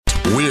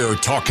We're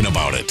talking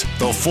about it.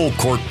 The Full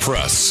Court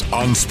Press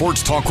on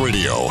Sports Talk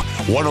Radio,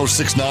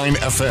 106.9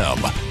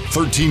 FM,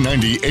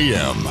 1390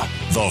 AM.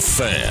 The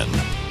Fan.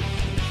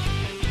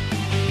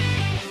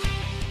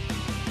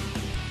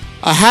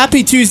 A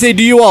happy Tuesday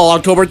to you all.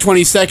 October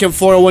 22nd,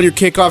 4:01, your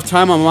kickoff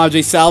time. I'm Ajay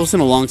Salvesen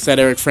alongside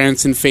Eric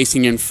Frandsen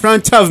facing in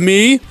front of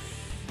me.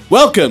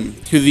 Welcome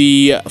to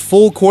the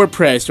Full Court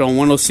Press on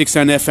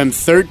 106.9 FM,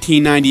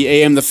 1390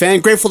 AM. The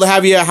Fan. Grateful to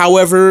have you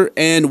however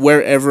and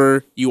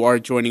wherever you are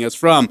joining us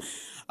from.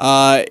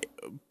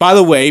 By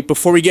the way,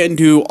 before we get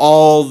into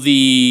all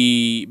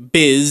the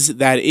biz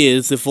that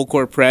is the Full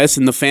Court Press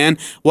and the Fan,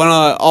 want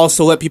to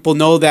also let people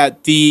know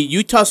that the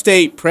Utah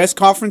State press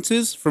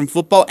conferences from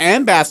football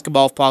and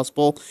basketball, if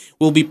possible,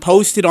 will be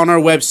posted on our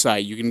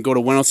website. You can go to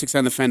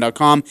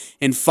 1069thefan.com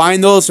and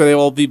find those, or they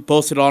will be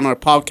posted on our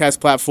podcast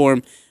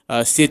platform,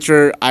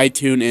 Stitcher,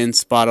 iTunes, and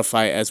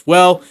Spotify as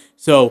well.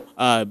 So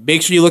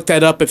make sure you look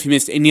that up if you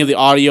missed any of the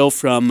audio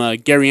from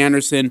Gary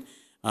Anderson,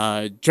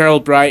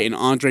 Gerald Bright, and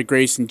Andre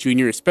Grayson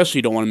Jr. Especially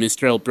don't want to miss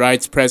Gerald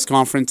Bright's press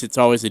conference. It's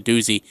always a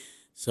doozy.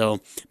 So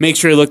make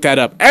sure you look that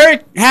up.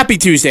 Eric, happy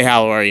Tuesday.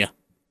 How are you?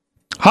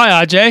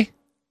 Hi, Ajay.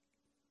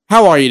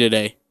 How are you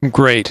today? I'm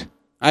great.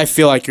 I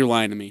feel like you're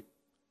lying to me.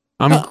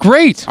 I'm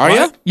great. Are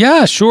you?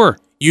 Yeah, sure.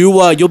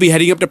 You'll be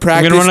heading up to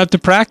practice. I'm going to run up to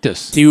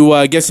practice.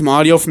 To get some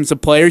audio from some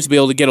players, be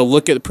able to get a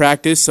look at the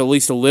practice, at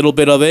least a little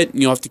bit of it.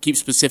 You'll have to keep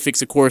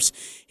specifics, of course,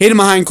 hidden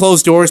behind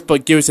closed doors,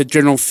 but give us a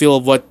general feel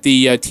of what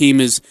the team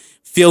is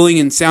feeling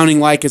and sounding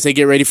like as they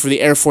get ready for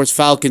the Air Force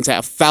Falcons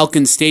at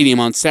Falcon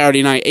Stadium on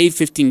Saturday night,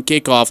 8:15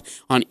 kickoff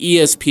on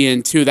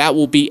ESPN2. That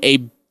will be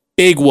a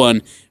big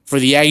one for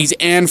the Aggies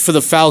and for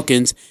the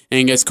Falcons.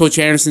 And as Coach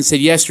Anderson said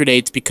yesterday,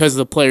 it's because of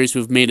the players who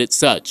have made it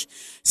such.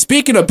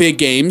 Speaking of big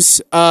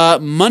games,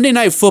 Monday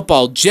Night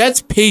Football,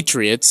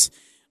 Jets-Patriots.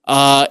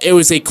 It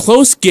was a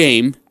close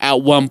game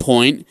at one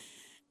point,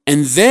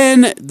 and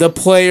then the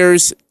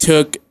players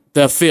took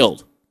the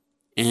field.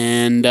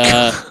 And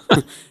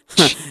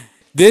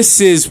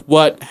this is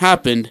what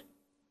happened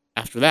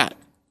after that.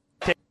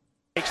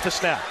 Takes the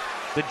snap.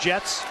 The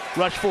Jets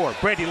rush forward.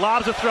 Brady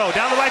lobs a throw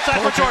down the right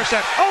side for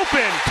Dorsett.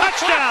 Open!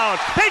 Touchdown!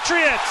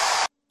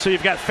 Patriots! So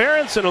you've got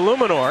Frandsen and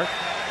Illuminor.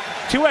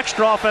 Two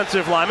extra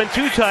offensive linemen,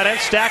 two tight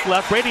ends, stack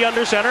left. Brady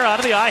under center, out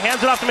of the eye,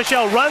 hands it off to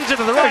Michelle, runs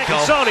into the right,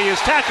 and Sony is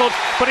tackled,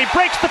 but he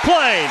breaks the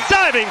plane,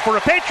 diving for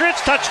a Patriots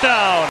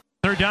touchdown.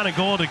 Third down and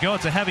goal to go.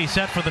 It's a heavy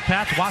set for the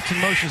Pats. Watson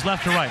motions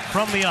left to right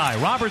from the eye.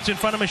 Roberts in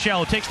front of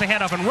Michelle, takes the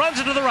handoff and runs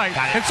into the right.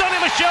 And Sony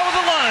Michelle with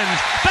a lunge,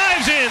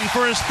 dives in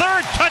for his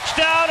third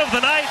touchdown of the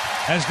night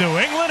as New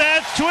England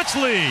adds to its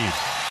lead.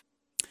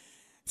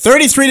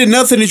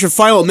 33-0 is your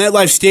final at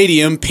MetLife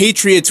Stadium.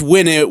 Patriots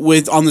win it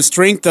on the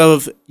strength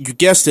of, you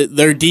guessed it,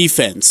 their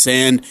defense.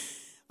 And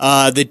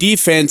the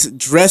defense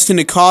dressed in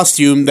a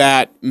costume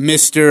that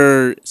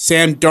Mr.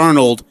 Sam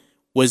Darnold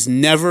was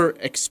never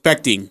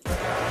expecting.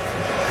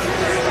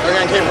 They're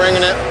going to keep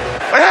bringing it.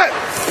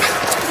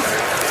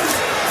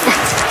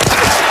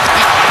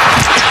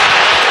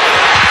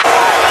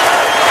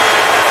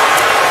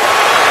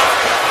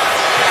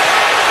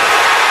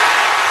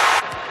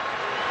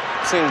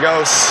 Seeing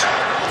ghosts.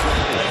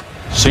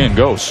 Seeing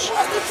ghosts.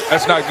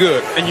 That's not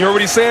good. And you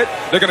already said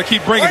they're going to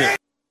keep bringing it.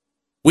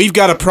 We've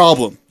got a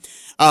problem.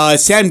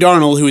 Sam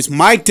Darnold, who is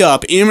mic'd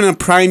up in a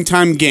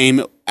primetime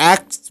game,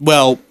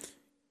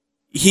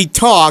 he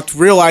talked,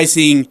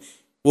 forgetting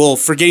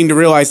to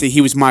realize that he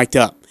was mic'd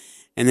up.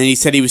 And then he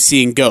said he was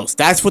seeing ghosts.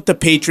 That's what the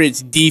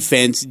Patriots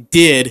defense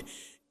did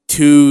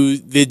to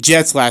the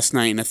Jets last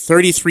night in a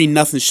 33-0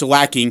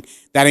 shellacking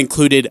that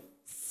included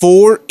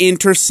 4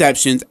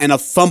 interceptions and a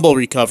fumble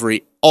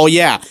recovery. Oh,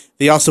 yeah.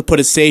 They also put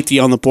a safety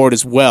on the board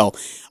as well.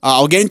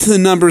 I'll get into the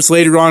numbers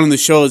later on in the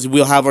show as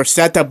we'll have our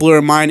stat that blew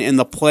our mind and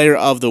the player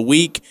of the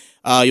week.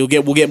 We'll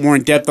get more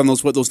in depth on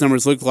what those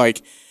numbers look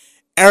like.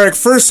 Eric,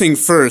 first thing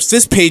first,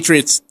 this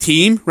Patriots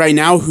team right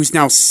now, who's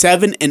now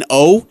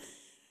 7-0,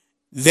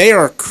 they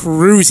are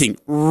cruising,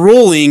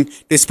 rolling,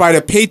 despite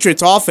a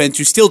Patriots offense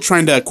who's still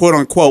trying to,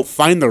 quote-unquote,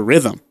 find the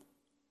rhythm.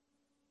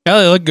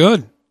 Yeah, they look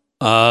good.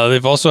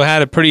 They've also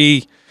had a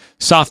pretty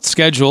soft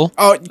schedule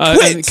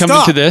coming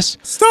to this.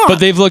 Stop. But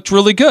they've looked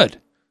really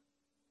good.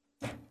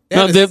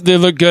 They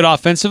look good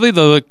offensively.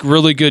 They look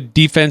really good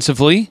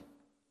defensively.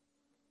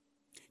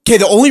 Okay,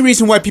 the only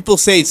reason why people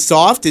say it's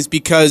soft is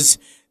because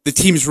the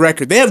team's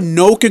record. They have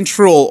no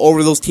control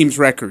over those teams'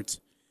 records.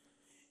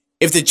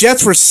 If the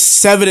Jets were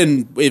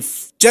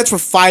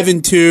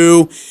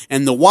 5-2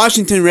 and the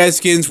Washington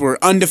Redskins were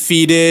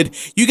undefeated,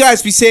 you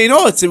guys be saying,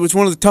 it was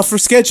one of the tougher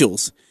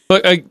schedules.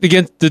 But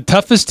again, the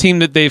toughest team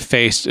that they've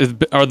faced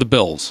are the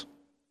Bills.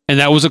 And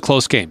that was a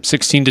close game,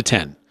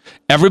 16-10.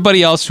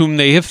 Everybody else whom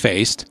they have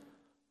faced,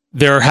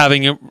 they're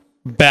having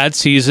bad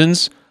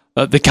seasons.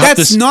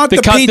 That's not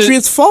the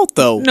Patriots' fault,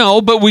 though.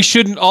 No, but we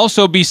shouldn't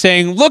also be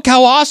saying, look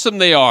how awesome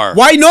they are.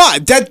 Why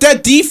not?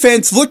 That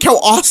defense, look how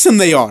awesome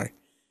they are.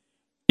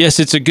 Yes,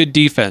 it's a good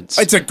defense.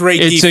 It's a great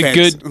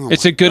defense.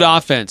 It's a good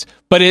offense.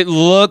 But it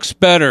looks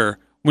better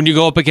when you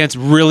go up against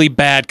really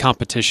bad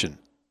competition.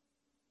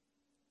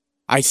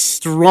 I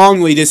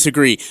strongly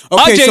disagree.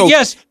 Okay, Ajay, so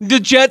yes, the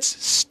Jets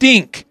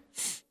stink.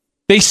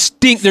 They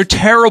stink. They're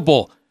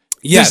terrible.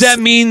 yes. Does that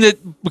mean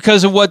that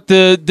because of what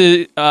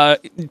the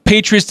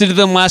Patriots did to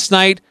them last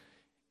night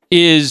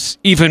is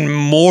even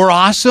more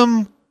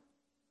awesome?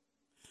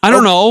 I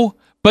don't know.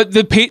 But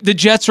the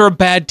Jets are a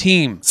bad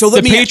team. So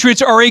the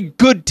Patriots are a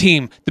good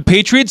team. The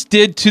Patriots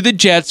did to the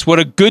Jets what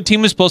a good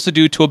team is supposed to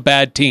do to a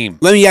bad team.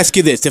 Let me ask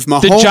you this: if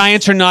The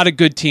Giants are not a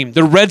good team.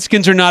 The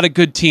Redskins are not a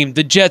good team.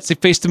 The Jets, they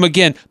faced them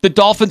again. The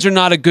Dolphins are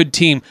not a good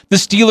team. The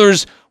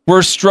Steelers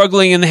were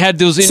struggling and they had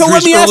those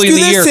injuries early in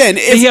the year.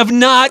 They have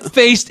not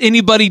faced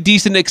anybody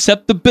decent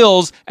except the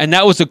Bills, and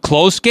that was a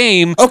close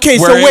game. Okay,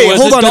 so wait,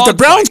 hold on. If the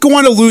Browns go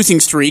on a losing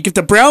streak, if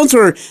the Browns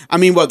are,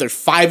 they're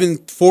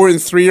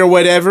 5-4-3 or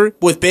whatever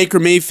with Baker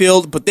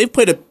Mayfield, but they've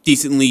played a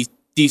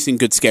decent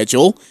good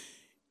schedule.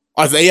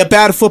 Are they a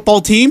bad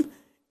football team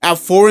at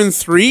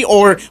 4-3?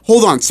 Or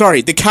hold on,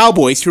 sorry, the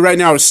Cowboys, who right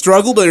now are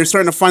struggling, but they're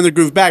starting to find their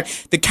groove back.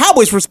 The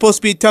Cowboys were supposed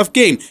to be a tough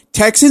game.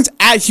 Texans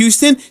at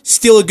Houston,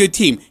 still a good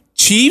team.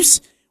 Chiefs,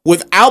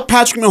 without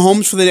Patrick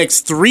Mahomes for the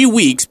next 3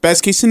 weeks,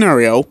 best case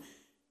scenario,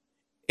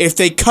 if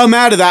they come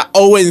out of that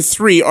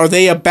 0-3, are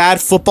they a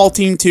bad football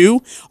team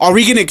too? Are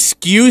we going to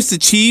excuse the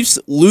Chiefs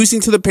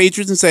losing to the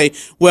Patriots and say,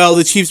 well,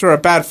 the Chiefs are a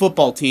bad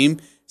football team,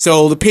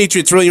 so the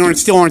Patriots really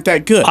still aren't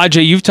that good?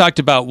 Ajay, you've talked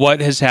about what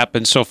has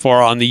happened so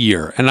far on the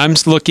year, and I'm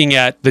looking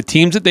at the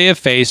teams that they have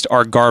faced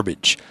are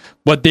garbage.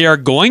 What they are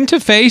going to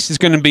face is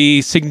going to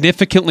be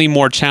significantly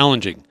more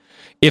challenging.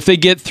 If they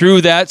get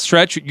through that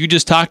stretch you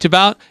just talked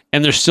about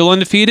and they're still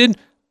undefeated,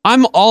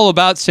 I'm all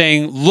about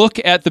saying, look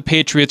at the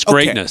Patriots'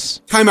 greatness.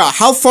 Okay. Time out.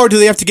 How far do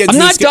they have to get? I'm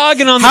not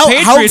dogging on the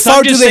Patriots.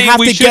 I'm just saying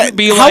we shouldn't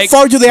be how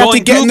far do they have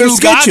to get in their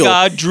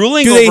schedule?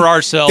 Drooling over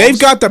ourselves. They've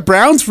got the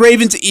Browns,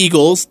 Ravens,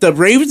 Eagles. The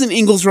Ravens and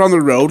Eagles are on the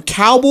road.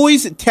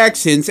 Cowboys,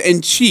 Texans,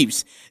 and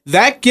Chiefs.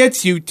 That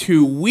gets you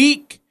to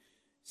week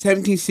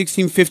 17,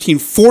 16, 15,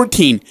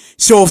 14.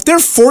 So if they're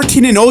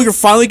 14-0, you're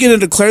finally going to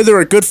declare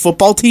they're a good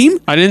football team?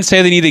 I didn't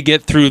say they need to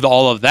get through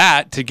all of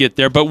that to get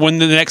there, but when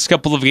the next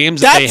couple of games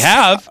that they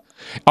have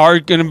are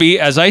going to be,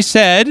 as I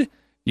said,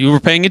 you were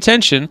paying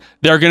attention,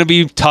 they're going to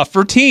be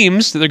tougher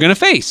teams that they're going to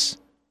face.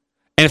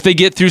 And if they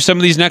get through some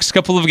of these next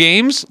couple of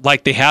games,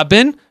 like they have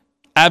been,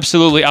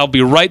 absolutely, I'll be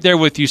right there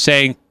with you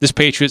saying this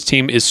Patriots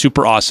team is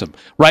super awesome.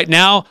 Right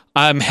now,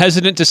 I'm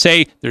hesitant to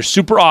say they're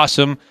super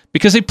awesome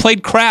because they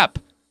played crap.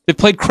 They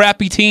played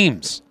crappy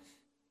teams.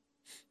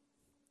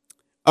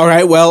 All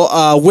right,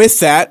 well,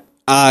 with that,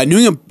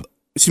 Coach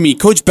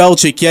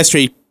Belichick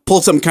yesterday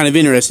pulled something kind of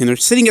interesting. They're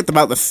sitting at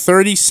about the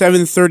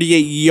 37,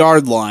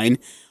 38-yard line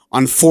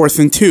on 4th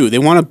and 2. They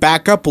want to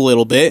back up a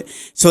little bit,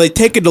 so they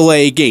take a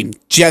delay game.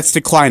 Jets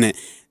decline it.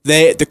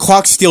 The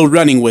clock's still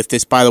running with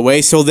this, by the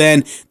way, so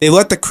then they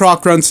let the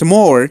clock run some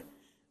more,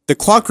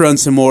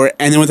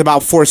 and then with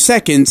about 4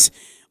 seconds,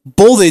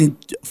 Bolden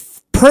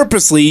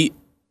purposely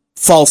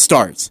false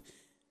starts.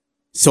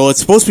 So it's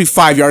supposed to be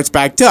 5 yards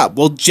backed up.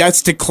 Well,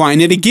 Jets decline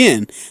it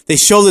again. They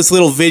show this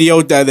little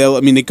video that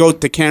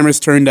the cameras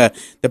turn to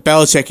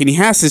Belichick, and he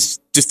has this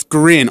just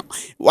grin.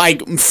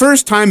 Like,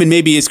 first time in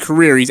maybe his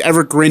career he's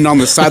ever grinned on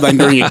the sideline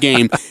during a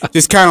game.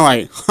 Just kind of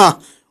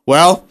like,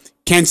 well,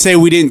 can't say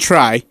we didn't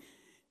try.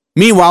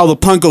 Meanwhile, the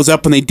punt goes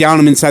up and they down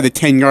him inside the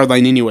 10-yard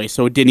line anyway,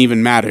 so it didn't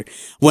even matter.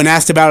 When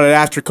asked about it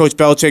after, Coach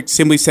Belichick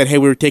simply said, hey,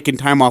 we were taking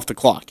time off the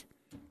clock.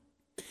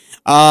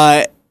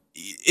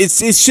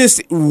 It's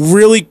just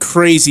really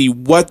crazy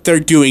what they're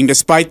doing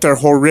despite their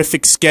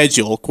horrific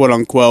schedule, quote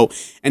unquote,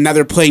 and now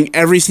they're playing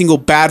every single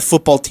bad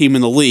football team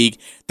in the league,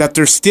 that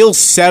they're still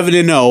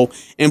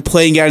 7-0 and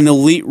playing at an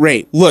elite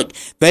rate. Look,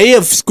 they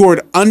have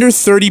scored under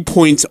 30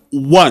 points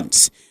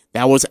once.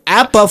 That was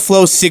at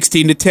Buffalo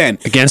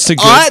 16-10. Against a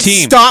good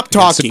team. Stop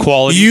talking.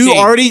 You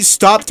already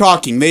stopped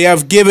talking. They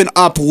have given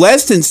up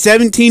less than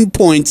 17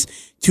 points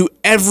to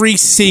every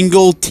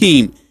single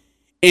team.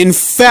 In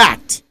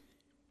fact,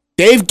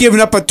 they've given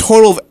up a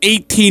total of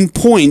 18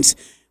 points,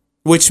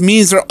 which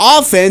means their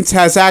offense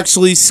has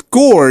actually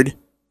scored,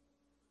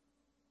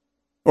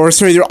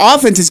 their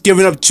offense has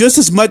given up just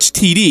as much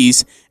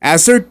TDs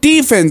as their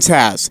defense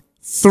has.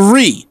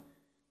 3.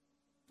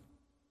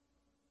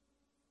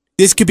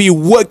 This could be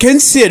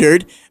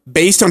considered,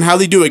 based on how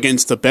they do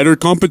against the better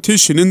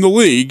competition in the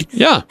league,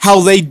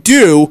 how they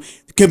do,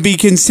 could be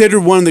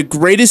considered one of the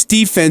greatest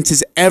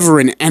defenses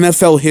ever in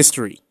NFL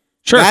history.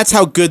 Sure. That's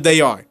how good they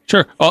are.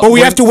 Sure. But we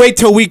have to wait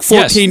till week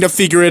 14 to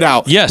figure it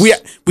out. Yes.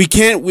 We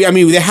can't,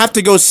 they have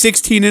to go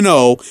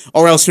 16-0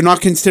 or else they're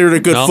not considered a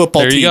good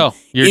football team. There you go.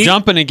 You're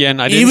jumping again.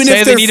 I didn't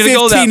say they needed to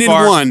go that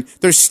far. Even if they're 15-1,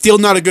 they're still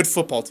not a good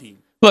football team.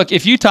 Look,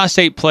 if Utah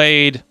State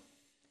played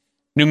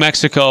New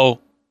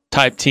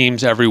Mexico-type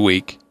teams every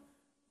week,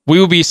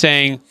 we would be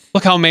saying,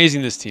 look how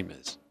amazing this team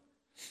is.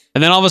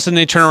 And then all of a sudden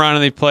they turn around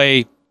and they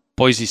play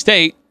Boise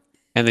State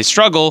and they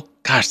struggle.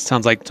 Gosh, it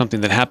sounds like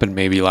something that happened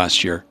maybe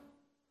last year.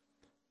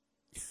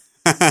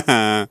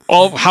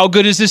 How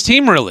good is this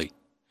team really?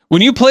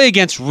 When you play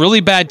against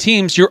really bad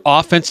teams, your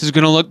offense is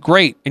going to look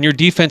great and your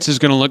defense is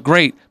going to look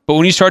great. But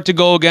when you start to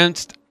go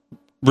against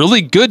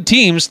really good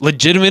teams,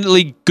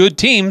 legitimately good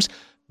teams,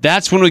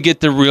 That's when we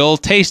get the real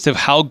taste of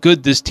how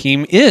good this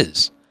team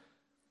is.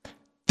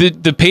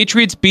 The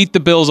Patriots beat the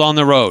Bills on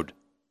the road.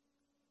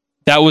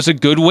 That was a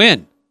good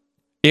win.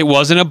 It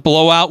wasn't a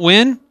blowout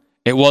win.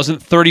 It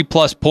wasn't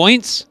 30-plus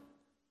points.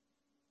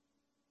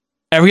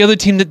 Every other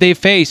team that they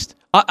faced,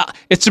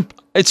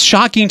 it's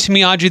shocking to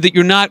me, Ajay, that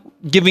you're not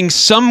giving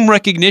some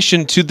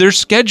recognition to their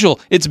schedule.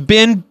 It's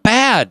been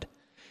bad.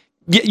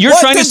 You're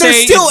trying to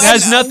say it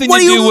has nothing to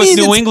do with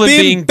New England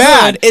being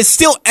bad. It's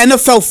still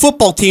NFL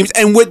football teams,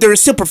 and they're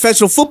still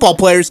professional football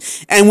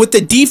players, and with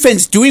the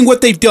defense doing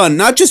what they've done,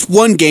 not just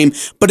one game,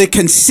 but a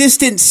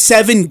consistent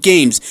 7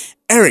 games.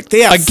 Eric, they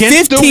have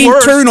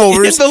 15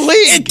 turnovers in the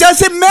league. It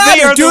doesn't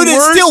matter, dude.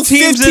 It's still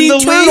 15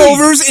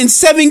 turnovers in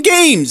 7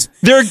 games.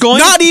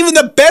 Not even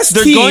the best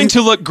team. They're going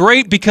to look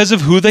great because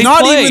of who they play.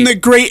 Not even the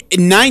great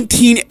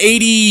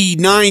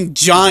 1989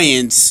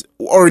 Giants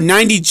or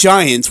 90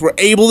 Giants were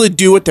able to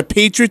do what the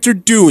Patriots are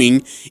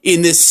doing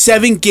in this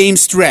 7-game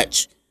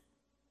stretch.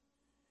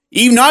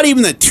 Not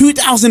even the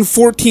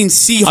 2014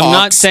 Seahawks. I'm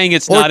not saying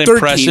it's not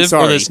impressive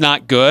or it's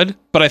not good,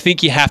 but I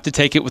think you have to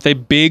take it with a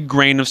big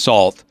grain of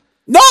salt.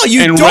 No,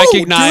 you don't,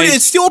 recognize dude.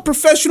 It's still a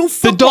professional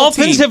football team. The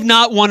Dolphins have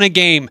not won a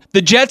game.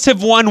 The Jets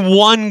have won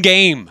 1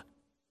 game.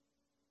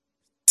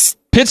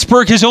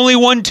 Pittsburgh has only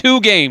won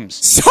 2 games.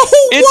 So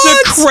it's a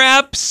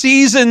crap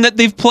season that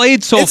they've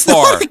played so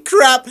far. It's not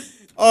crap.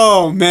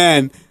 Oh,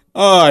 man.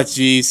 Oh,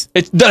 jeez.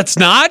 That's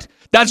not?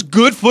 That's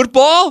good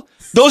football?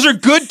 Those are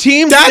good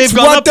teams they've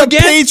gone up against. That's what the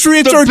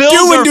Patriots are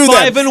doing to them.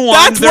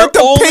 That's what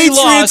the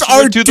Patriots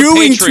are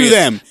doing to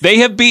them. They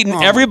have beaten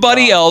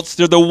everybody else.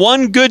 They're the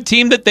one good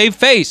team that they've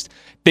faced.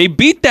 They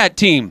beat that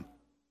team.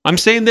 I'm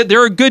saying that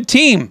they're a good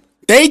team.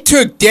 They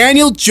took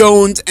Daniel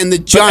Jones and the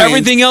Giants. But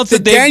everything else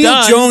that they've Daniel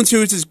done. Jones,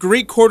 who is this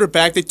great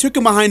quarterback, they took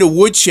him behind a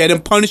woodshed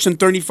and punished him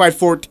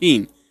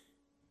 35-14.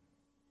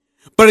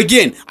 But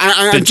again,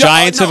 the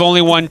Giants have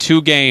only won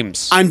 2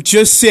 games. I'm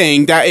just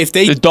saying that if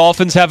the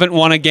Dolphins haven't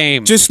won a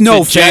game. Just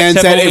know,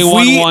 fans, that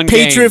if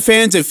Patriot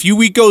fans, if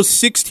we go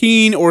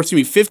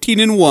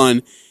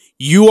 15-1,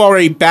 you are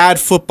a bad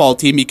football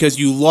team because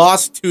you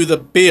lost to the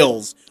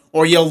Bills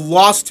or you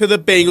lost to the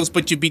Bengals,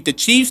 but you beat the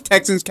Chiefs,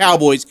 Texans,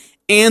 Cowboys,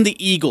 and the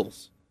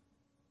Eagles.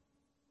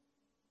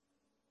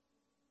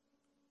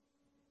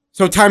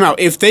 So timeout.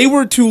 If they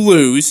were to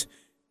lose,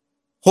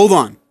 hold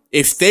on.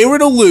 If they were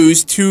to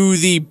lose to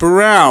the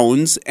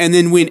Browns and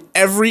then win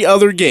every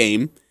other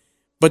game,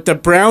 but the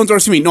Browns are,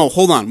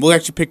 hold on. We'll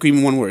actually pick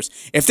even one worse.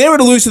 If they were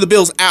to lose to the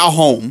Bills at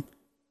home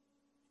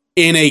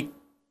in a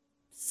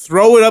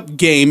throw-it-up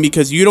game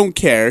because you don't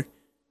care,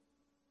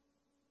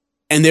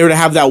 and they were to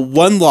have that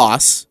one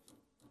loss,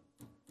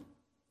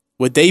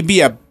 would they be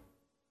a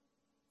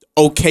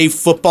okay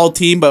football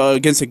team but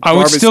against a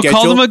garbage schedule? I would still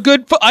call them a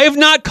good... I have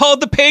not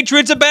called the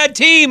Patriots a bad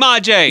team,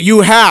 Ajay.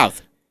 You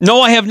have. No,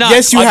 I have not.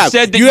 Yes, you have.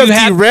 Said that you have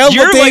derailed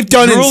what they've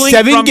done in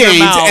 7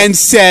 games and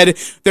said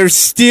they're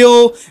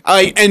still,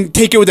 and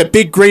take it with a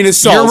big grain of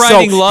salt. You're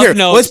writing love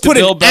notes let's put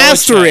an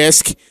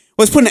asterisk.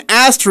 Let's put an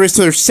asterisk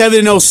to their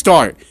 7-0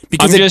 start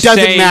because it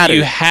doesn't matter.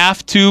 You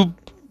have to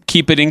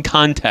keep it in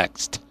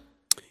context.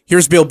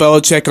 Here's Bill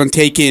Belichick on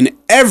taking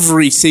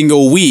every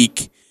single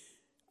week.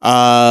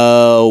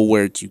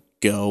 Where'd you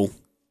go?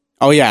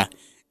 Oh, yeah.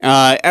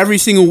 Every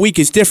single week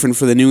is different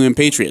for the New England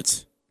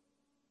Patriots.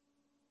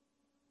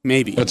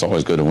 Maybe. It's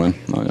always good to win.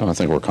 I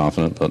think we're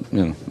confident, but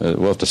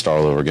we'll have to start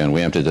all over again.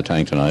 We emptied the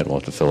tank tonight. We'll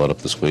have to fill it up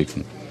this week,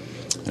 and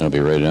it'll be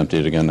ready to empty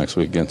it again next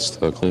week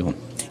against Cleveland.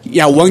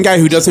 Yeah, one guy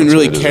who doesn't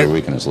really care.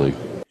 Week in his league.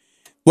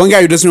 One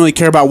guy who doesn't really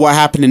care about what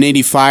happened in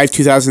 85,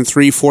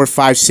 2003, 4,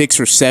 5, 6,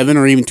 or 7,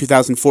 or even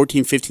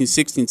 2014, 15,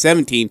 16,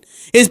 17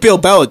 is Bill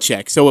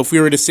Belichick. So if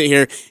we were to sit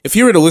here, if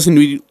he were to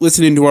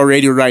listen into our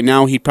radio right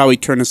now, he'd probably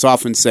turn us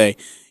off and say,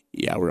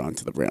 yeah, we're on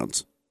to the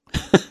Browns.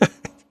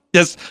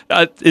 Yes,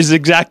 is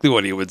exactly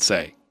what he would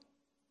say.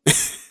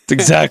 It's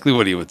exactly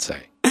what he would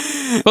say.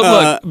 But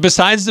look,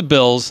 besides the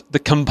Bills, the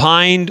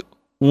combined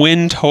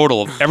win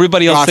total of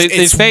everybody else they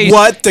face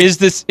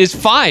is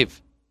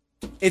 5.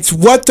 It's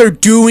what they're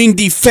doing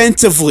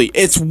defensively.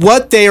 It's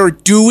what they are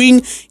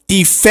doing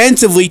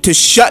defensively to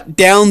shut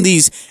down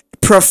these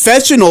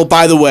professional,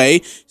 by the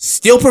way,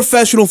 still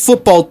professional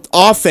football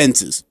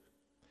offenses.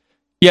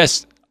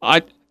 Yes,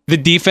 the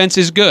defense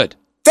is good.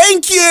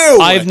 Thank you.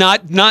 I have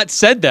not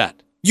said that.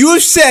 You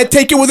have said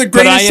take it with a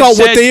grain of salt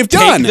what they have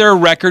done. Take their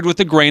record with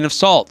a grain of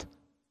salt.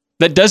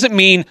 That doesn't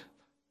mean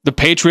the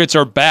Patriots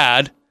are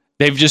bad.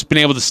 They've just been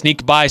able to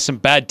sneak by some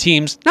bad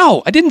teams.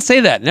 No, I didn't say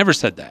that. Never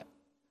said that.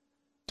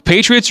 The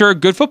Patriots are a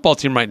good football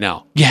team right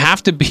now. You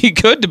have to be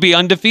good to be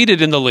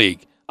undefeated in the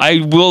league.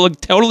 I will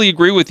totally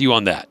agree with you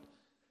on that.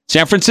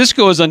 San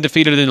Francisco is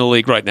undefeated in the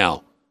league right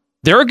now.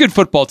 They're a good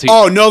football team.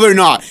 Oh, no, they're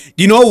not.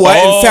 You know what?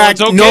 In fact,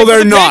 it's okay no,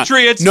 they're for the not.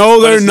 Patriots,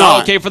 no, they're it's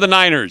not. Okay for the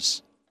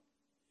Niners.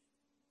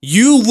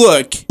 You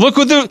look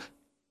who the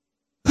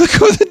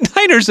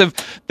Niners have.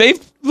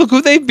 Look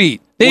who they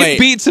beat. They've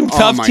beat some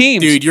tough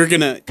teams. Dude,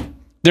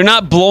 They're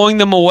not blowing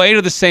them away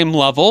to the same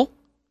level,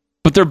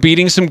 but they're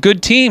beating some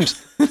good teams.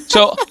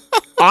 So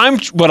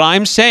What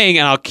I'm saying,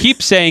 and I'll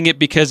keep saying it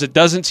because it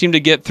doesn't seem to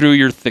get through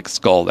your thick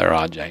skull there,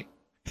 Ajay.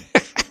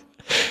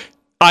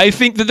 I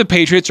think that the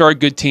Patriots are a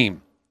good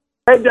team.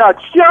 Hey, Doug,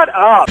 shut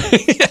up.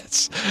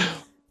 Yes.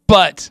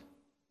 But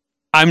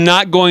I'm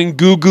not going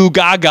goo goo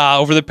gaga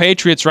over the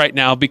Patriots right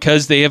now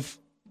because they have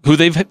who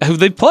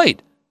they've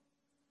played.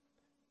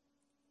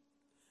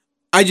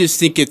 I just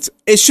think it's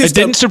just. It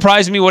didn't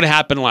surprise me what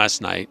happened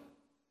last night.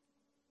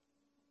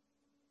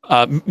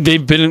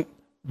 They've been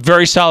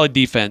very solid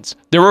defense.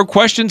 There were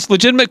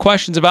legitimate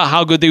questions about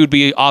how good they would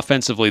be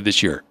offensively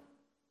this year.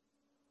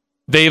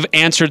 They've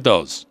answered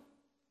those.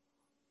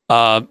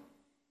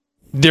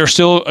 They're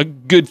still a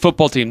good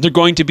football team. They're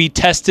going to be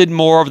tested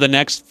more over the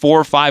next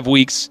 4 or 5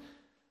 weeks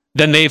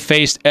than they've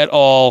faced at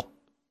all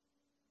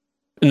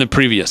in the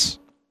previous.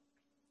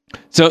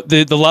 So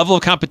the level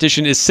of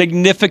competition is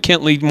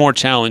significantly more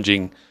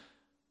challenging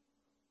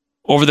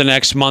over the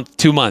next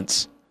 2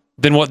 months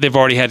than what they've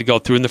already had to go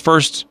through in the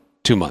first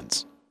 2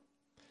 months.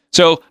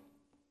 So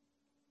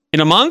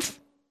in a month,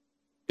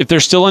 if they're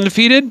still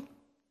undefeated,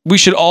 we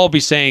should all be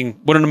saying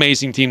what an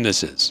amazing team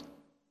this is.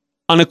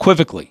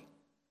 Unequivocally.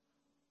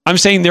 I'm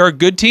saying they're a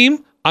good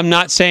team. I'm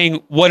not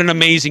saying what an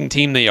amazing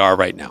team they are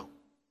right now.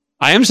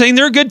 I am saying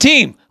they're a good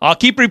team. I'll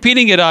keep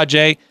repeating it,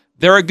 Ajay.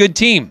 They're a good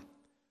team.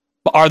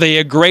 But are they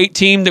a great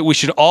team that we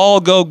should all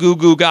go goo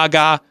goo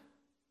gaga?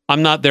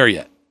 I'm not there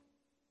yet.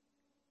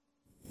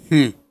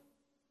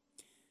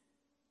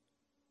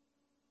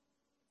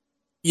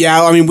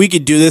 Yeah, I mean, we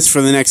could do this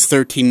for the next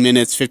 13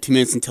 minutes, 15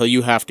 minutes until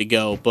you have to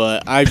go.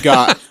 But I've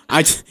got,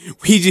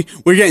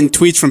 we're getting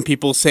tweets from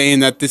people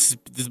saying that this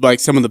is like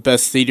some of the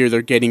best theater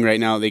they're getting right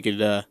now. They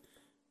could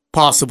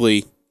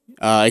possibly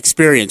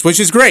experience, which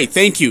is great.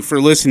 Thank you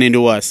for listening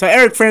to us. So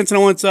Eric Frandsen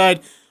on one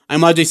side, I'm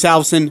Ajay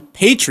Salvesen.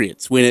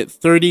 Patriots win it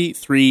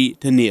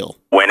 33-0.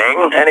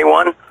 Winning,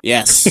 anyone?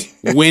 Yes,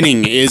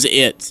 winning is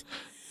it.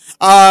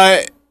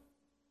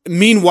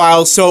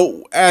 Meanwhile,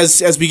 so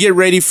as we get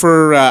ready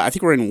for, I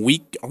think are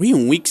we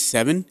in week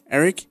 7,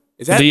 Eric?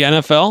 Is that the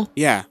NFL?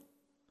 Yeah.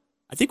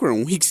 I think we're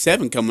in week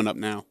 7 coming up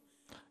now.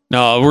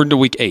 No, we're into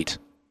week 8.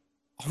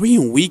 Are we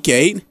in week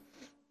 8?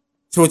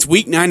 So it's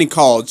week 9 in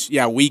college.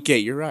 Yeah, week 8.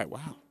 You're right.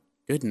 Wow.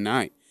 Good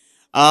night.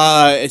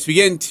 As we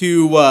get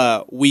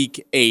into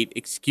week 8,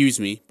 excuse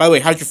me. By the way,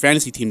 how'd your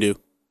fantasy team do?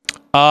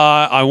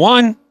 I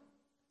won.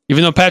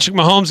 Even though Patrick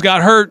Mahomes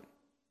got hurt.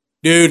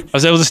 Dude, I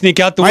was able to sneak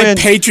out the my win.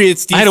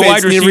 Patriots defense. I had a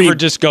wide receiver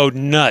just go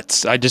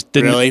nuts. I just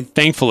didn't. Really?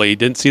 Thankfully,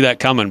 didn't see that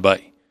coming. But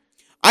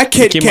I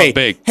can't. Came up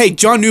big. Hey,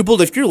 John Newbold,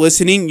 if you're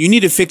listening, you need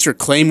to fix your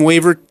claim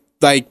waiver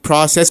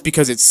process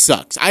because it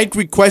sucks. I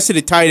requested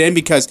a tight end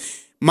because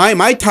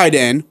my tight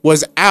end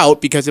was out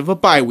because of a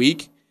bye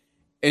week,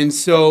 and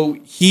so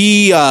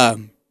he I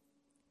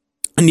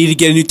need to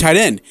get a new tight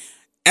end.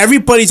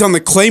 Everybody's on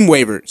the claim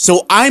waiver,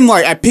 so I'm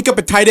like, I pick up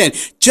a tight end,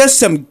 just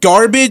some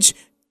garbage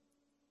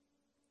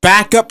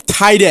backup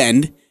tight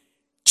end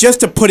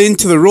just to put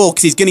into the role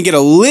because he's going to get a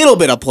little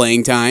bit of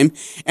playing time,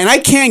 and I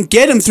can't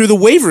get him through the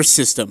waiver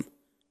system.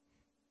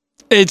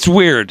 It's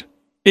weird.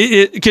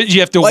 Because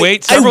you have to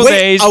wait several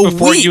days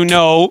before you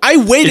know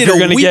if you're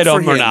going to get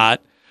him or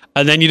not.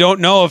 And then you don't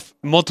know if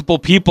multiple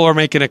people are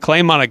making a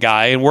claim on a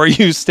guy and where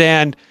you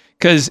stand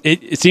because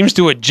it seems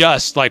to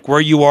adjust like where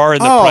you are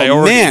in the priorities.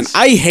 Oh, man,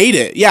 I hate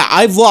it. Yeah,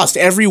 I've lost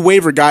every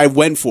waiver guy I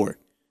went for.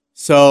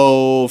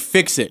 So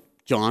fix it,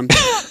 John,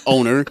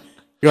 owner.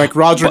 You're like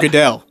Roger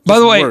Goodell. By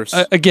the way,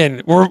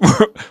 again, we're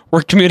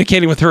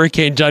communicating with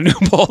Hurricane John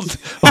Newbold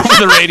over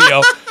the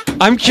radio.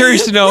 I'm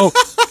curious to know,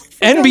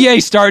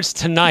 NBA starts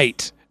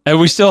tonight, and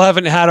we still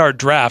haven't had our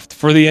draft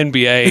for the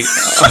NBA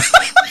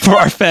for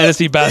our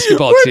fantasy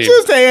basketball team.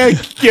 We're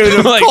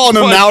just calling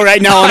them out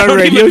right now on our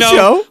radio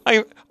show.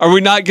 Are we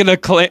not going to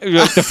claim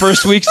the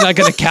first week's not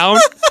going to count?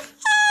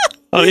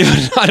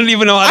 I don't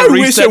even know how to reset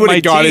my team. I wish I would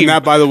have gotten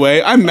that, by the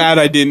way. I'm mad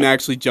I didn't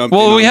actually jump in.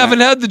 Well, we haven't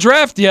had the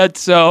draft yet,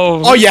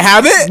 so... Oh, you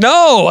haven't?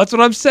 No, that's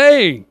what I'm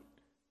saying.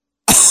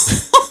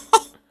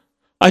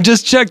 I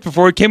just checked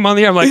before we came on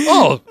the air. I'm like,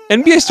 oh,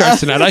 NBA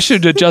starts tonight. I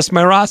should adjust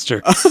my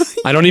roster.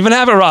 I don't even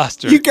have a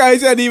roster. You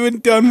guys hadn't even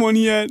done one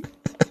yet.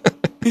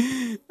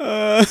 Newsflash,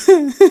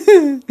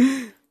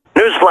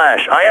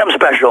 I am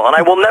special, and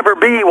I will never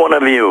be one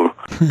of you.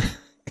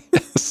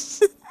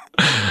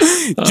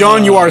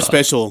 John, you are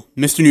special.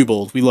 Mr.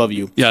 Newbold, we love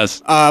you.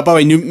 Yes. By the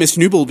way, Mr.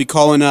 Newbold will be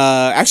calling,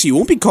 actually, he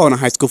won't be calling a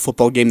high school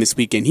football game this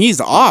weekend.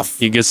 He's off.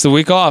 He gets the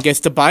week off.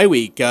 Gets the bye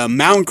week.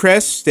 Mountain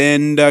Crest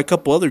and a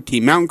couple other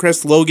teams. Mountain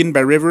Crest, Logan,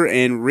 Bay River,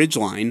 and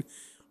Ridgeline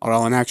are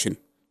all in action.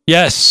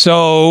 Yes,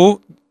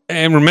 so,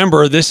 and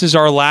remember, this is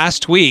our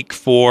last week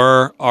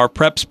for our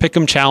Preps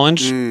Pick'em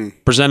Challenge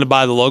presented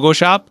by the Logo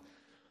Shop.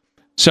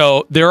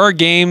 So there are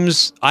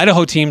games, some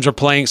Idaho teams are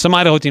playing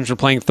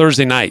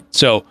Thursday night.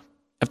 So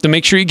have to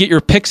make sure you get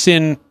your picks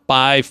in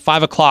by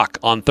 5 o'clock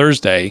on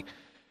Thursday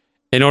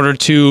in order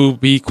to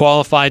be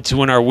qualified to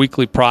win our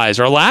weekly prize.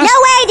 No way,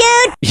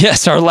 dude!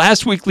 Yes, our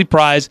last weekly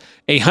prize,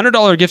 a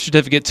 $100 gift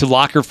certificate to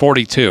Locker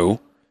 42.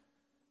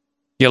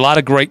 Get a lot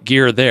of great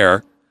gear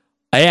there.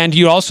 And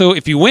you also,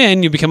 if you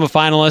win, you become a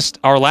finalist.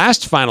 Our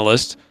last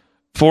finalist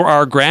for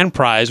our grand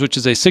prize, which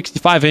is a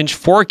 65-inch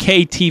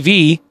 4K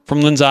TV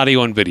from Lens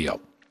Audio and Video.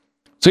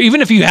 So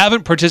even if you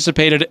haven't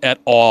participated at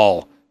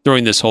all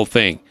during this whole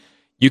thing,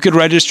 you could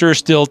register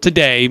still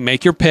today,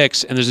 make your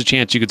picks, and there's a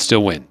chance you could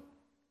still win.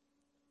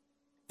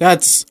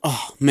 That's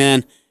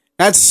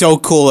so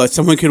cool that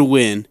someone could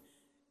win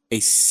a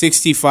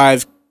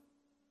 65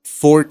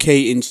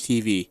 4K inch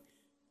TV.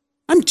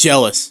 I'm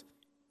jealous.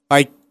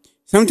 Like,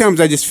 sometimes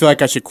I just feel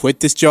like I should quit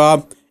this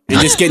job and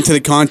just get into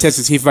the contest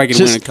and see if I can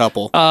win a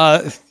couple.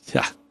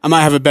 Yeah. I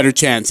might have a better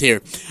chance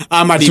here.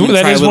 I might even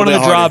that try is a one of the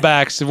harder.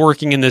 drawbacks of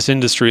working in this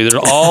industry. There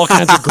are all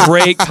kinds of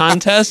great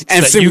contests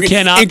and that you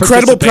cannot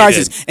incredible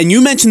participate prizes. And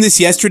you mentioned this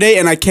yesterday,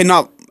 and I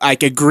cannot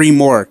agree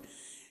more.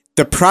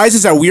 The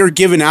prizes that we are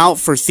giving out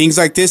for things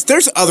like this,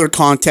 there's other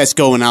contests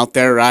going out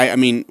there, right? I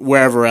mean,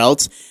 wherever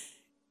else.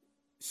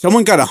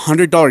 Someone got a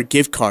 $100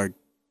 gift card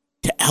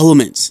to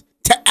Elements.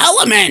 To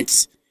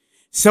Elements!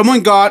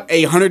 Someone got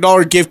a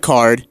 $100 gift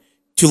card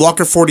to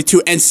Locker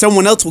 42, and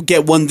someone else will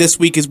get one this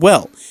week as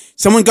well.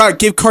 Someone got a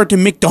gift card to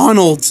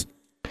McDonald's.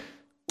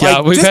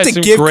 Yeah, we've just had the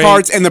some gift great,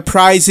 cards and the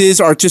prizes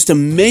are just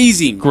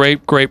amazing.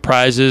 Great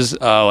prizes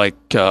like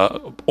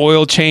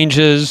oil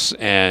changes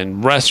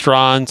and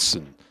restaurants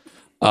and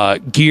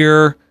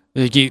gear.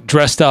 You get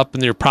dressed up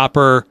in your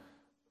proper,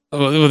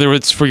 whether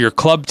it's for your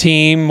club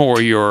team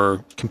or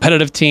your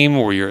competitive team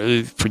or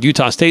for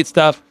Utah State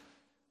stuff.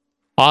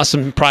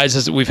 Awesome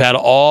prizes that we've had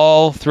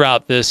all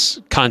throughout this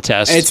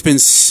contest. It's been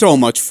so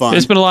much fun.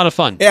 It's been a lot of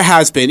fun. It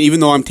has been,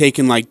 even though I'm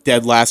taking like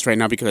dead last right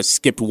now because I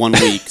skipped 1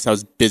 week because I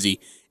was busy.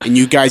 And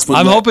you guys would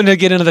I'm hoping to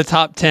get into the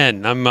top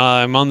 10. I'm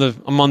on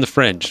the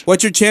fringe.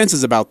 What's your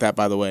chances about that,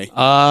 by the way?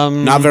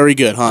 Not very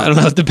good, huh? I don't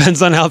know. It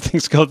depends on how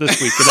things go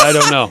this week, but I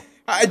don't know.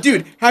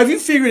 Dude, have you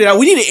figured it out?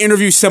 We need to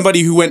interview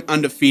somebody who went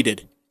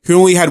undefeated, who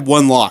only had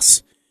 1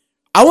 loss.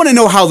 I want to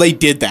know how they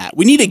did that.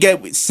 We need to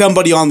get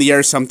somebody on the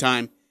air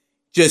sometime.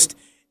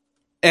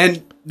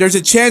 And there's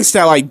a chance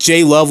that like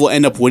J Love will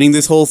end up winning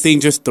this whole thing,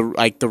 just the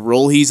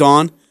role he's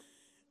on.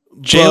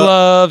 J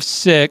Love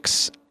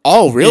 6.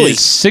 Oh, really? Is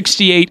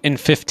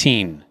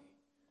 68-15.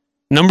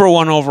 Number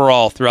 1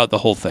 overall throughout the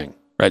whole thing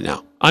right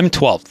now. I'm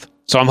 12th,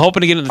 so I'm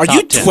hoping to get in the top 10.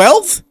 Are you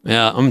 12th?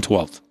 Yeah, I'm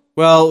 12th.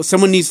 Well,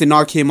 someone needs to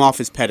knock him off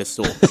his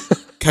pedestal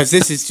because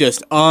this is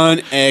just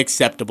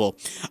unacceptable.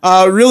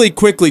 Really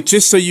quickly,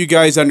 just so you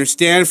guys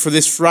understand, for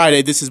this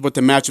Friday, this is what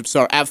the matchups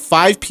are. At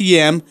 5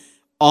 p.m.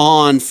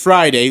 on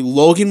Friday,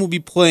 Logan will be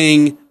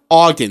playing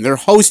Ogden. They're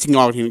hosting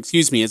Ogden,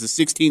 as a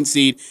 16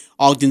 seed.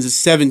 Ogden's a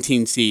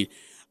 17 seed.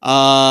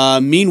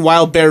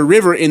 Meanwhile, Bear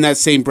River in that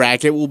same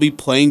bracket will be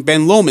playing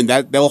Ben Lomond.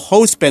 They'll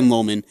host Ben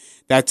Lomond.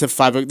 That's a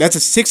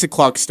 6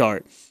 o'clock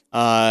start.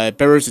 Bear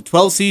River's a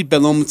 12 seed.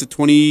 Ben Lomond's a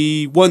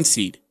 21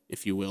 seed,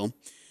 if you will.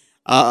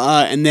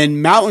 And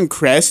then Mountain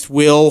Crest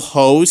will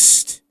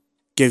host.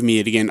 Give me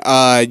it again.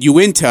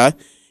 Uinta.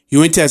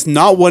 Uinta has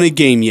not won a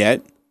game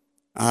yet.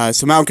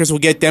 So Mountain Crest will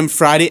get them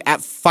Friday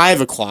at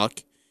 5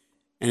 o'clock.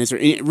 And it's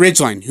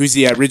Ridgeline. Who's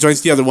the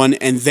Ridgeline's the other one,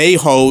 and they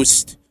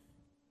host.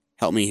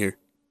 Help me here.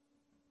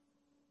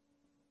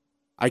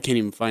 I can't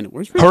even find it.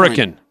 Where's Ridgeline?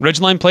 Hurricane.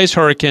 Ridgeline plays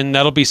Hurricane.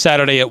 That'll be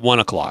Saturday at 1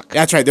 o'clock.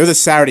 That's right. They're the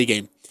Saturday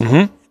game.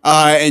 Mm-hmm.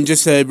 And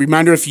just a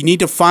reminder, if you need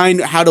to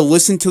find how to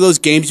listen to those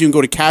games, you can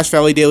go to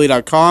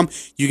CashValleyDaily.com.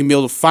 You can be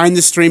able to find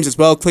the streams as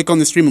well. Click on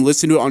the stream and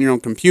listen to it on your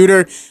own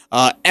computer.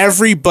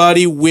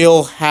 Everybody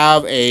will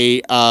have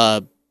a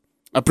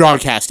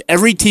broadcast.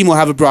 Every team will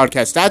have a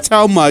broadcast. That's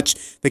how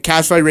much the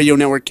Cash Valley Radio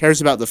Network cares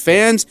about the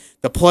fans,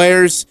 the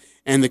players,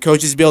 and the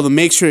coaches to be able to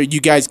make sure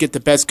you guys get the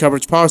best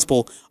coverage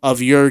possible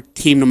of your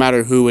team, no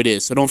matter who it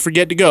is. So don't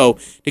forget to go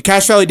to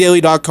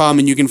CashValleyDaily.com,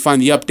 and you can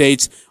find the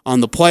updates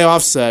on the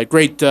playoffs.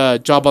 Great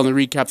job on the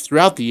recaps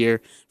throughout the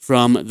year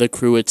from the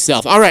crew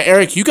itself. All right,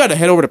 Eric, you got to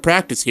head over to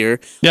practice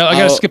here. Yeah, I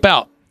got to skip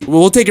out.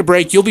 We'll take a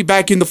break. You'll be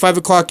back in the 5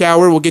 o'clock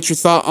hour. We'll get your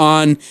thought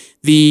on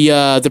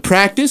the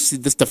practice,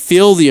 the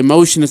feel, the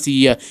emotion as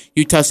the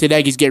Utah State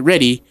Aggies get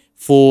ready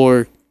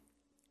for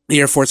the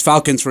Air Force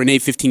Falcons for an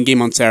 8:15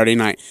 game on Saturday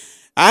night.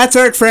 That's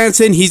Eric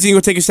Frandsen. He's going to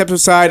go take a step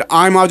aside.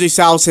 I'm Ajay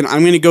Salvesen.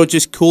 I'm going to go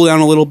just cool down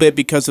a little bit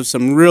because of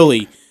some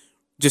really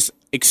just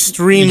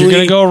extremely... You're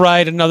going to go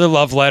write another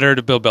love letter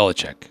to Bill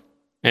Belichick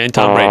and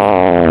Tom Brady.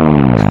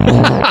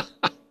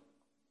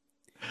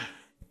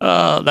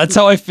 That's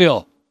how I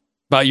feel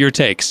about your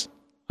takes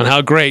on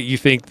how great you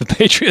think the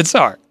Patriots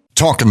are.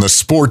 Talking the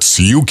sports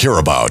you care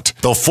about.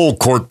 The Full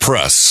Court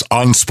Press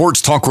on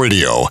Sports Talk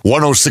Radio,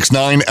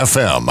 106.9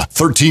 FM,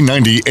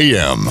 1390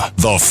 AM.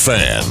 The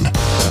Fan.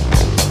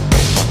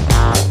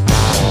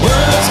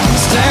 Words can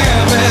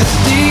stab as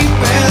deep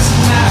as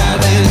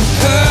night and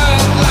cut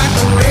like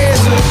a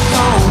razor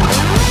bone.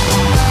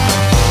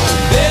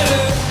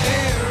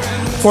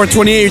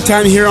 4:28 your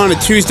time here on a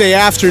Tuesday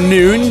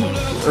afternoon,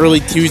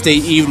 early Tuesday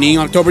evening,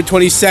 October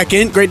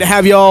 22nd. Great to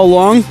have you all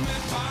along.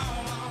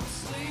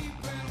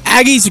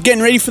 Aggies are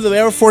getting ready for the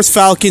Air Force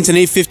Falcons, an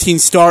 8:15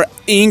 start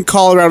in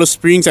Colorado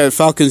Springs at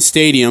Falcons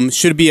Stadium.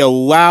 Should be a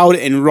loud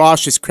and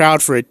raucous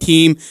crowd for a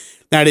team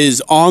that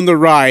is on the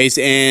rise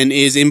and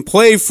is in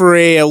play for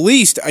at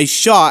least a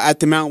shot at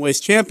the Mountain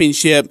West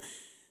Championship.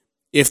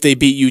 if they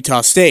beat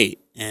Utah State.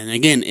 And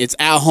again, it's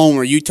at home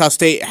where Utah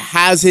State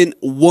hasn't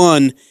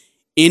won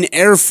in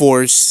Air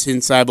Force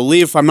since, I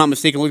believe, if I'm not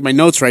mistaken, look at my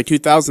notes right,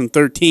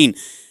 2013.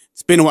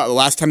 It's been a while. The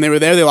last time they were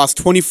there, they lost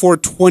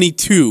 24-22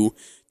 to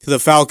the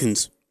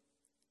Falcons.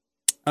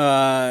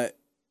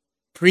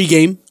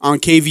 Pre-game on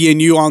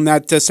KVNU on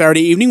that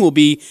Saturday evening will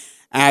be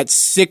at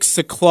 6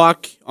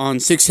 o'clock on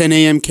 6:10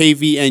 a.m.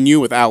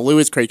 KVNU with Al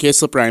Lewis, Craig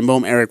Hislop, Ryan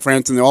Bohm, Eric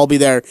Frandsen. They'll all be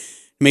there.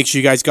 Make sure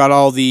you guys got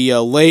all the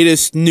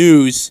latest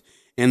news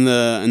and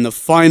the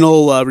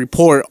final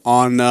report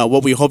on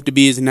what we hope to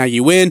be is an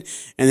Aggie win.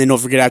 And then don't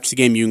forget, after the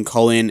game, you can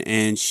call in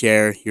and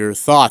share your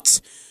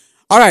thoughts.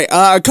 All right,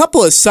 a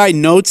couple of side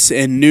notes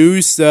and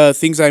news,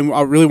 things I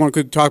really want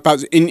to talk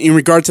about in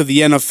regards to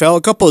the NFL.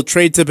 A couple of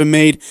trades have been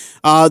made.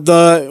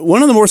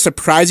 One of the more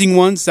surprising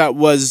ones that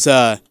was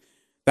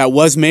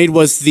made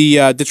was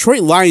the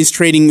Detroit Lions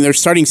trading their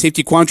starting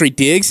safety Quandre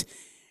Diggs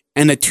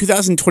and a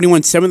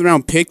 2021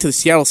 7th-round pick to the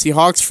Seattle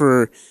Seahawks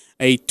for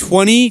a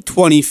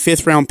 2020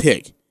 5th-round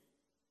pick.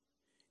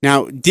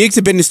 Now, Diggs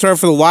had been the starter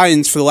for the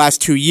Lions for the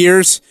last 2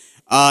 years.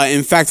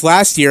 In fact,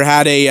 last year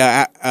had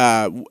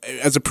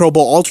as a Pro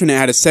Bowl alternate,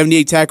 had a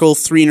 78 tackle,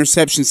 3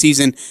 interception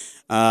season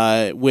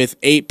with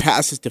 8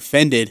 passes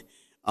defended.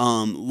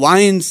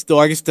 Lions, though,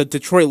 I guess the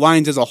Detroit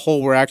Lions as a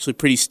whole were actually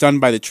pretty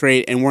stunned by the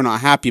trade, and we're not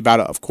happy about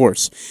it, of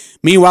course.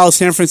 Meanwhile,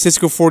 San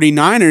Francisco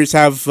 49ers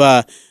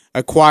have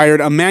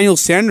acquired Emmanuel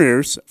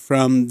Sanders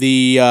from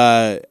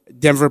the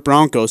Denver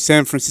Broncos.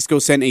 San Francisco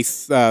sent a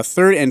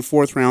 3rd and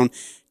 4th round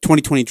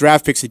 2020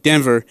 draft picks to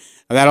Denver.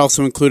 That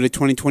also included a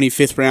 2020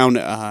 5th round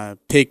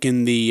pick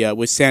in the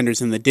with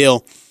Sanders in the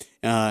deal.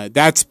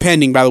 That's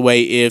pending, by the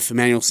way, if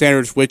Emmanuel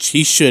Sanders, which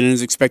he should and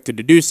is expected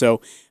to do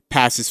so,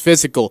 passes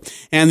physical.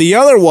 And the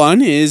other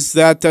one is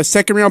that a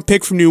 2nd round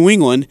pick from New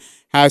England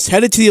has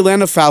headed to the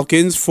Atlanta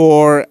Falcons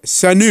for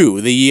Sanu.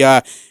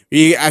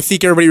 I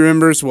think everybody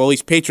remembers, well, at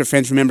least Patriot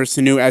fans remember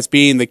Sanu as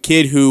being the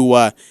kid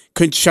who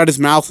couldn't shut his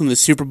mouth in the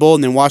Super Bowl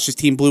and then watched his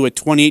team blew a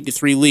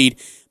 28-3 lead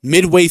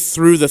midway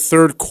through the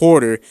 3rd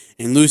quarter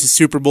and lose the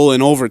Super Bowl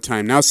in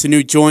overtime. Now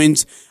Sanu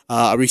joins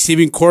a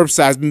receiving corps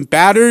that has been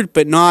battered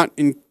but not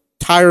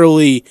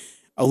entirely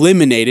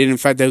eliminated. In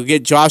fact, they'll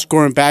get Josh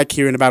Gordon back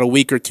here in about a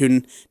week or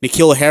two.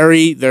 N'Keal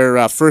Harry, their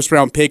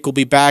 1st-round pick, will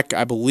be back,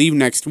 I believe,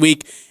 next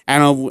week.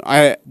 And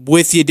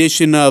with the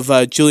addition of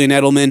Julian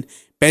Edelman,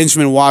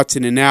 Benjamin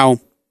Watson, and now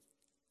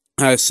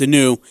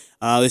Sanu,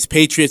 this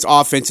Patriots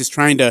offense is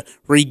trying to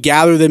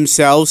regather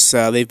themselves.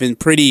 They've been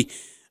pretty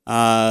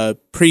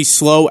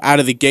slow out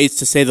of the gates,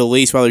 to say the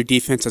least, while their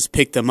defense has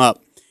picked them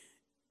up,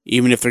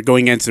 even if they're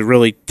going against a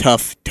really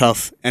tough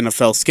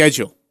NFL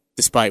schedule,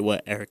 despite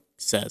what Eric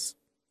says.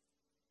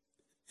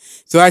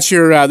 So that's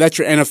your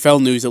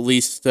NFL news, at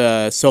least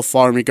so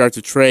far in regards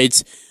to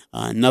trades.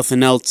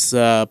 Nothing else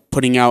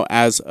putting out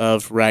as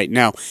of right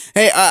now.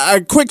 Hey,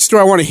 a quick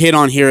story I want to hit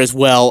on here as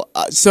well.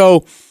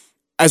 So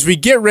as we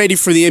get ready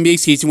for the NBA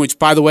season, which,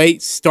 by the way,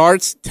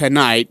 starts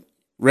tonight,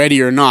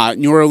 ready or not,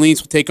 New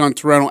Orleans will take on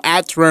Toronto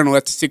at Toronto.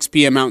 That's a 6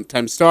 p.m. Mountain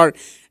Time start.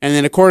 And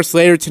then, of course,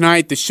 later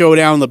tonight, the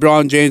showdown,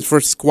 LeBron James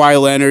versus Kawhi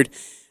Leonard.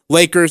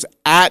 Lakers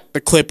at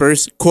the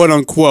Clippers,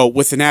 quote-unquote,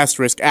 with an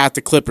asterisk, at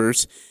the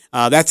Clippers.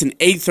 That's an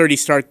 8:30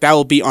 start. That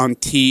will be on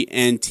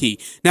TNT.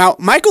 Now,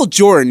 Michael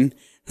Jordan,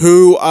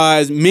 who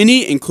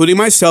many, including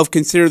myself,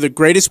 consider the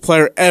greatest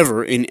player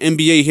ever in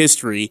NBA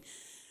history,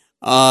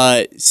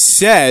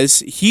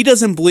 says he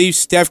doesn't believe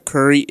Steph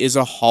Curry is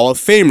a Hall of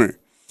Famer.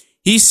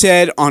 He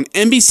said on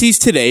NBC's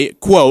Today,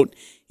 quote,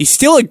 "He's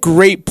still a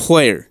great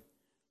player,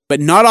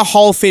 but not a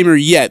Hall of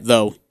Famer yet,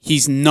 though.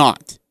 He's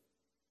not."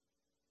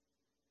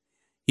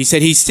 He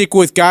said he's sticking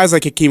with guys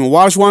like Hakeem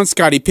Olajuwon,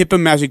 Scottie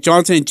Pippen, Magic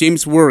Johnson, and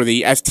James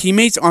Worthy as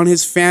teammates on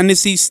his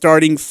fantasy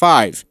starting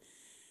 5.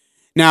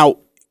 Now,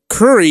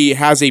 Curry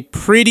has a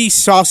pretty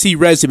saucy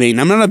resume,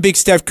 and I'm not a big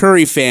Steph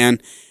Curry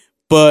fan,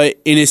 but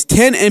in his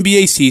 10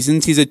 NBA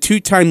seasons, he's a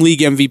 2-time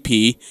league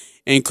MVP,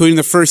 including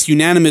the first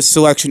unanimous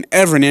selection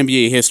ever in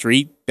NBA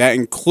history. That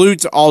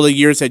includes all the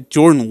years that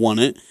Jordan won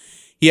it.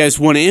 He has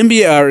won 3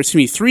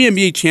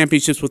 NBA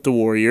championships with the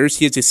Warriors.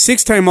 He has a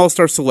 6-time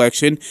All-Star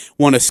selection,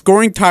 won a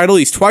scoring title.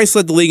 He's twice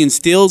led the league in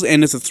steals,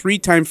 and is a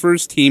 3-time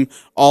first-team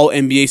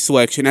All-NBA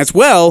selection, as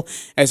well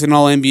as an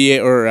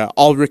All-NBA or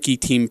All-Rookie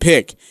team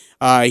pick.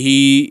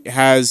 He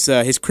has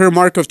his career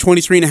mark of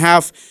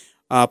 23.5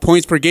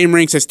 points per game,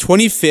 ranks as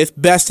 25th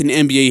best in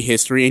NBA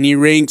history, and he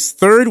ranks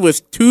 3rd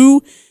with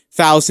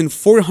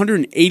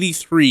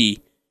 2,483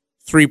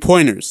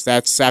 3-pointers.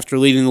 That's after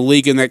leading the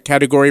league in that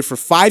category for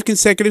 5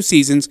 consecutive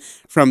seasons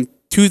from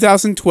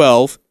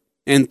 2012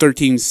 and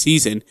 13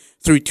 season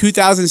through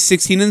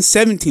 2016 and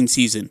 17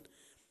 season.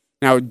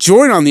 Now,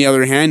 Jordan, on the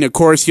other hand, of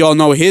course, you all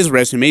know his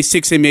resume: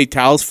 6 NBA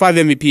titles, 5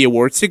 MVP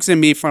awards, 6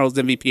 NBA Finals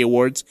MVP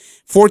awards,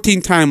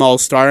 14-time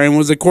All-Star, and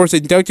was, of course,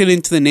 inducted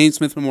into the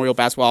Naismith Memorial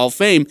Basketball Hall of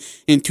Fame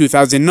in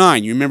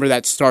 2009. You remember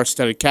that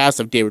star-studded cast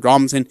of David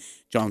Robinson,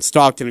 John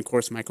Stockton, and, of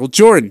course, Michael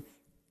Jordan.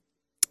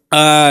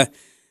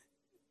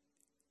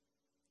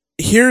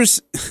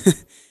 Here's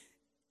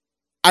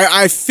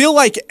I feel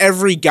like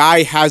every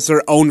guy has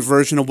their own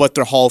version of what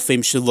their Hall of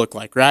Fame should look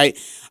like, right?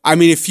 I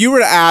mean, if you were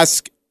to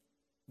ask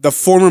the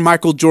former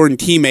Michael Jordan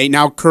teammate,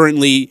 now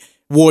currently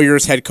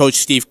Warriors head coach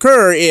Steve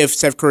Kerr, if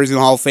Steph Curry's in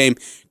the Hall of Fame,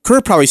 Kerr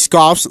probably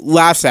scoffs,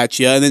 laughs at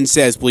you, and then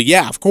says, well,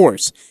 yeah, of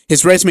course.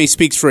 His resume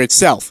speaks for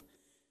itself.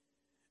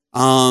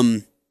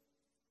 But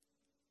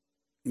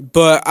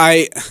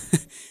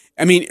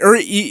I mean,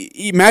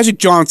 Magic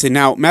Johnson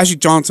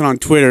on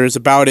Twitter is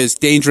about as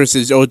dangerous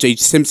as O.J.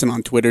 Simpson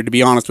on Twitter, to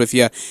be honest with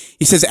you.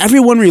 He says,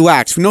 everyone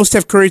relax. We know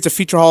Steph Curry is a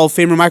future Hall of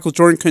Famer. Michael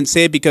Jordan couldn't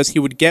say it because he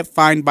would get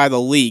fined by the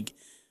league.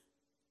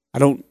 I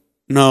don't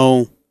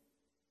know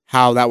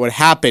how that would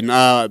happen.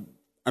 Magic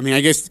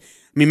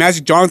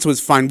Johnson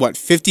was fined,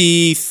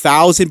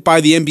 $50,000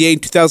 by the NBA in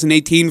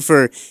 2018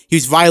 he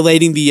was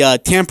violating the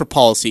tamper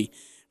policy.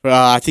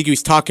 I think he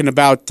was talking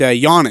about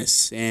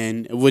Giannis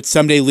and would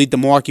someday lead the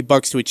Milwaukee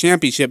Bucks to a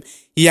championship.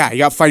 Yeah, he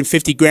got fined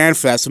 $50,000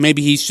 for that, so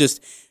maybe he's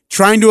just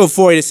trying to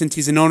avoid it since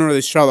he's an owner of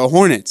the Charlotte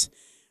Hornets.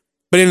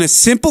 But in a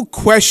simple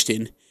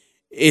question,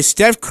 is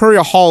Steph Curry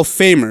a Hall of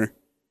Famer?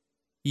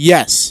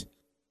 Yes.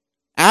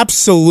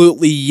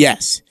 Absolutely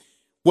yes.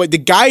 The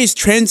guy has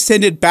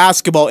transcended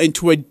basketball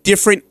into a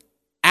different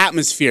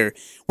atmosphere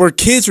where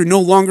kids are no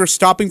longer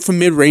stopping from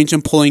mid-range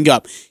and pulling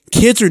up.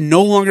 Kids are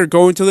no longer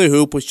going to the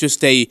hoop with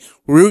just a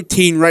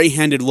routine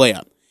right-handed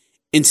layup.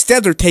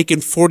 Instead, they're taking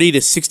 40 to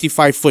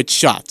 65-foot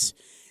shots.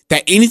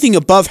 That anything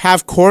above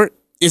half court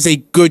is a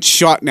good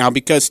shot now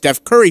because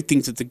Steph Curry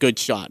thinks it's a good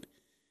shot.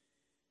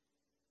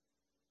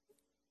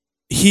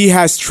 He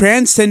has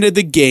transcended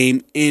the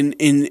game in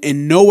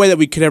no way that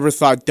we could ever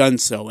thought done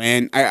so.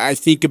 And when I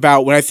think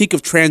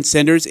of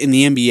transcenders in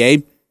the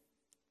NBA,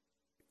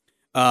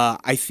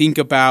 I think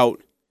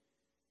about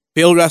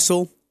Bill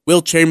Russell,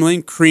 Will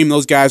Chamberlain, Kareem,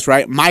 those guys,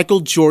 right? Michael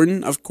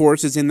Jordan, of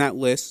course, is in that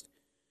list.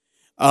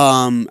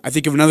 I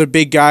think of another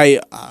big guy,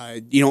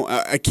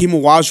 Akeem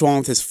Olajuwon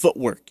with his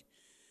footwork.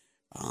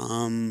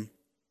 I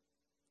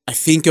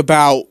think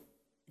about,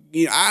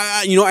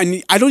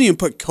 I don't even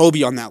put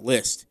Kobe on that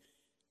list.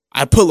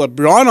 I put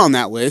LeBron on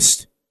that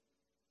list,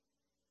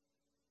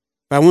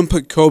 but I wouldn't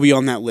put Kobe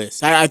on that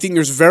list. I think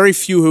there's very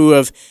few who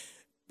have,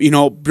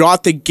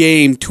 brought the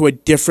game to a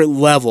different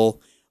level.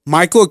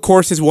 Michael, of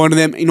course, is one of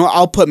them.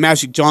 I'll put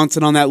Magic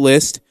Johnson on that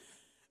list.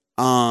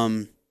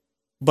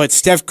 But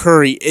Steph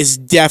Curry is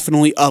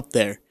definitely up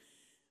there.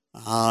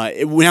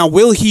 Now,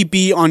 will he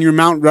be on your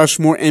Mount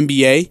Rushmore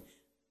NBA?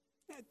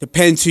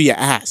 Depends who you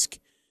ask.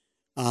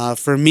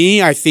 For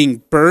me, I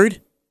think I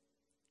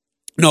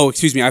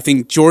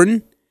think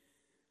Jordan,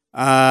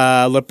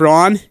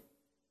 LeBron,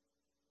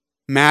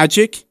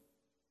 Magic,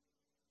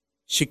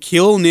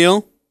 Shaquille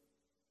O'Neal.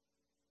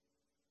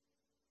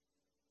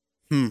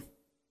 I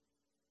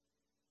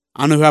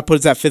don't know who I put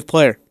as that fifth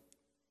player.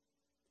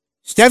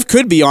 Steph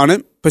could be on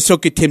it, but so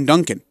could Tim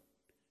Duncan.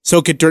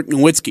 So could Dirk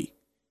Nowitzki.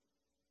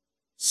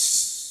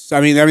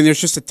 I mean, there's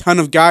just a ton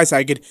of guys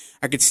I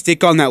could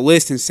stick on that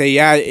list and say,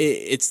 yeah,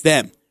 it's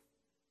them.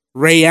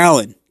 Ray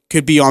Allen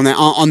could be on that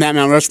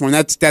Mount Rushmore, and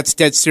that's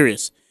dead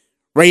serious.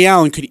 Ray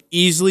Allen could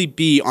easily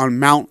be on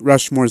Mount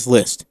Rushmore's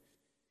list.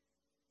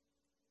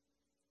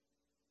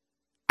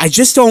 I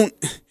just don't.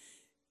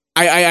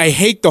 I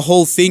hate the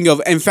whole thing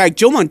of. In fact,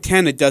 Joe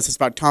Montana does this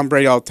about Tom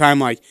Brady all the time.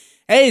 Like,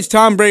 hey, is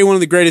Tom Brady one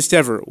of the greatest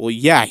ever? Well,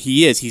 yeah,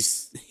 he is.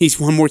 He's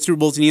won more Super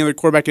Bowls than any other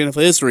quarterback in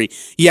NFL history.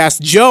 You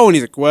ask Joe, and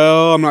he's like,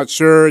 well, I'm not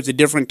sure. It's a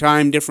different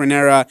time, different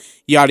era,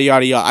 yada,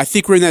 yada, yada. I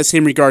think we're in that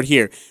same regard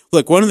here.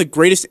 Look, one of the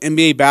greatest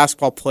NBA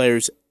basketball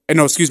players,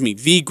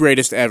 the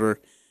greatest ever,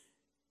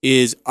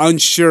 is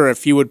unsure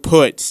if he would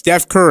put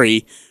Steph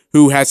Curry,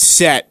 who has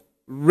set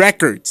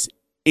records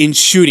in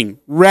shooting,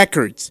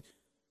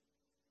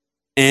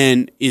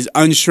 and is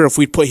unsure if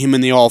we'd put him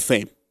in the Hall of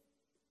Fame.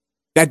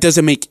 That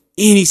doesn't make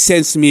any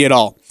sense to me at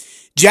all.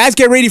 Jazz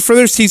get ready for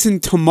their season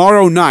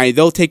tomorrow night.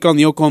 They'll take on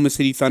the Oklahoma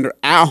City Thunder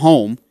at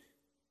home.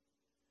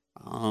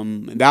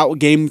 That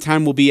game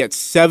time will be at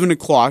 7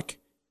 o'clock.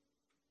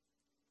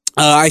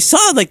 I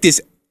saw this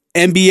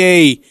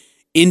NBA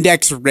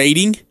index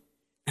rating.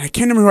 I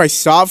can't remember who I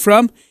saw it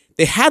from.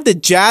 They had the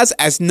Jazz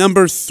as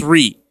number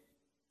 3.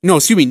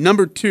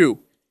 Number 2.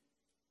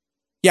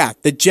 Yeah,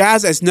 the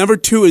Jazz as number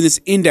 2 in this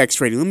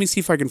index rating. Let me see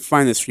if I can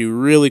find this for you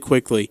really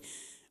quickly.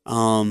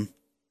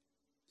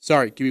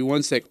 Sorry, give me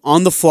one sec.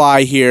 On the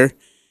fly here.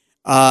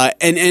 And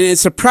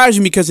it's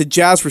surprising because the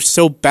Jazz were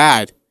so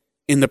bad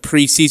in the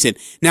preseason.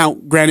 Now,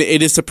 granted,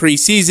 it is the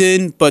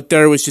preseason, but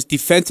there was just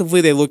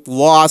defensively, they looked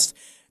lost.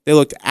 They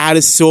looked out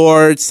of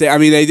sorts.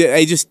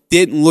 They just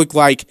didn't look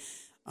like...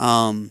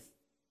 they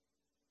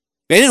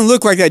didn't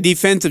look like that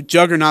defensive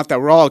juggernaut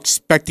that we're all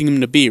expecting them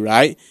to be,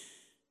 right?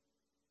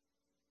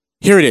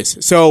 Here it is.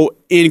 So,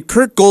 in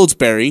Kirk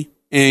Goldsberry,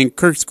 and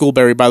Kirk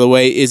Goldsberry, by the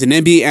way, is an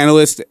NBA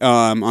analyst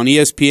on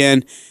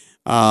ESPN.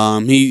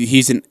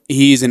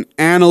 He's an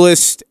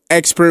analyst,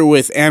 expert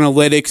with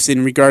analytics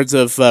in regards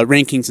of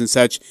rankings and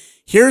such.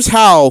 Here's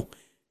how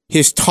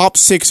his top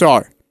 6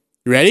 are.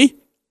 You ready?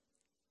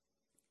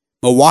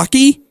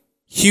 Milwaukee,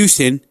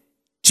 Houston,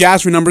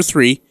 Jazz were number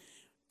 3.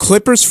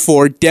 Clippers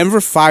 4,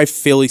 Denver 5,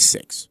 Philly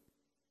 6.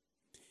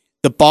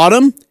 The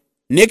bottom,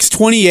 Knicks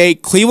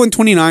 28, Cleveland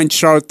 29,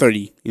 Charlotte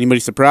 30. Anybody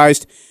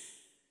surprised?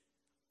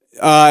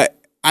 It's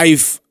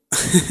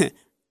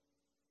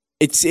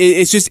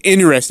just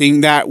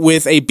interesting that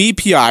with a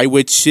BPI,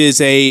 which is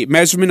a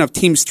measurement of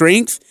team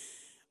strength,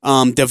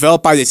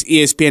 developed by this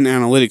ESPN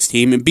analytics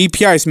team, and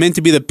BPI is meant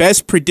to be the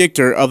best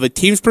predictor of a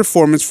team's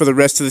performance for the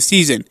rest of the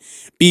season.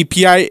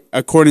 BPI,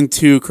 according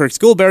to Kirk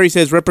Skillberry,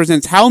 says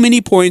represents how many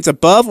points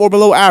above or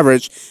below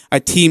average a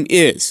team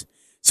is.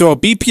 So a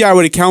BPI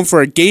would account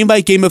for a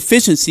game-by-game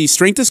efficiency,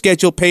 strength of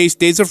schedule, pace,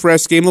 days of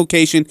rest, game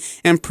location,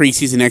 and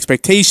preseason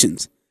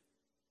expectations.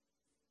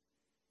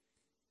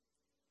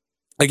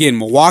 Again,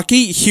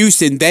 Milwaukee,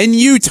 Houston, then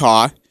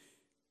Utah,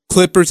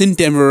 Clippers, and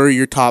Denver are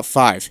your top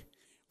 5.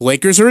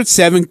 Lakers are at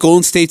 7,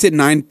 Golden State's at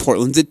 9,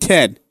 Portland's at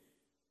 10.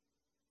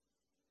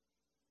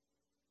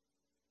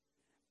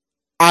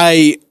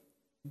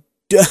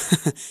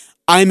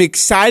 I'm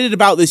excited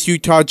about this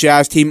Utah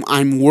Jazz team.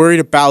 I'm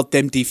worried about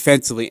them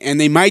defensively, and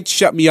they might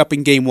shut me up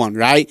in game 1,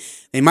 right?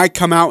 They might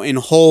come out and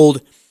hold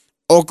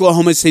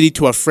Oklahoma City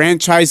to a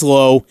franchise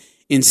low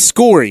in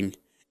scoring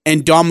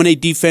and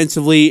dominate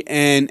defensively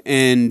and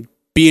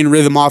be in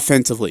rhythm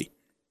offensively.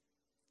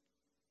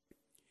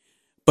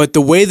 But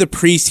the way the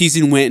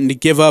preseason went and to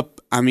give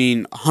up,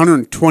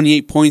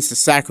 128 points to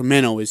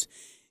Sacramento is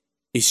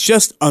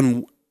just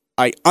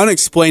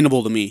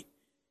unexplainable to me.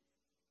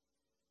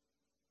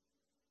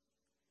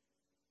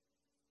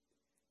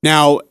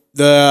 Now,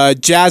 the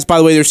Jazz, by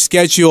the way, their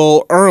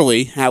schedule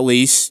early, at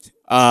least,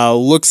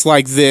 looks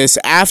like this.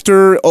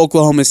 After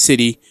Oklahoma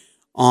City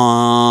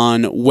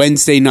on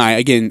Wednesday night,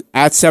 again,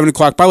 at 7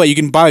 o'clock. By the way, you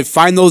can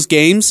find those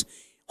games.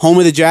 Home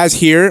of the Jazz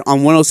here on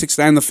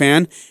 106.9 The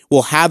Fan.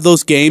 We'll have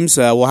those games.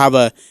 We'll have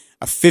a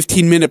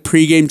 15-minute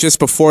pregame just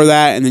before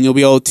that, and then you'll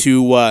be able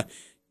to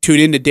tune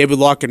in to David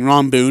Locke and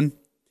Ron Boone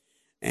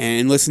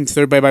and listen to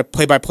their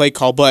play-by-play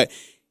call. But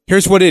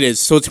here's what it is.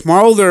 So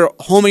tomorrow they're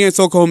home against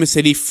Oklahoma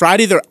City.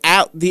 Friday they're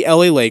at the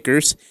LA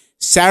Lakers.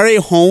 Saturday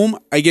home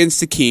against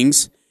the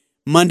Kings.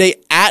 Monday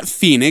at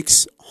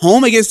Phoenix.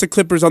 Home against the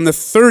Clippers on the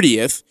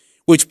 30th,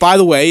 which, by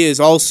the way, is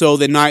also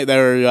the night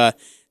that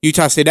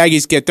Utah State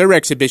Aggies get their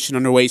exhibition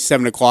underway,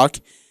 7 o'clock.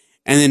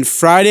 And then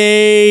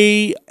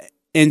Friday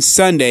and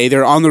Sunday,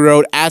 they're on the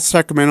road at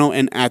Sacramento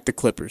and at the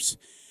Clippers.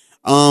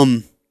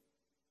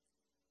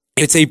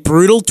 It's a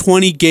brutal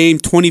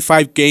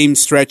 25-game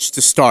stretch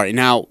to start.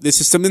 Now,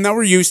 this is something that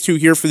we're used to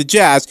here for the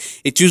Jazz.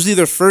 It's usually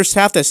their first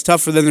half that's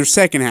tougher than their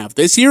second half.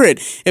 This year,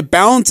 it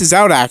balances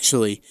out,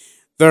 actually.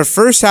 Their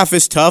first half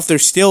is tough.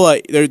 There's still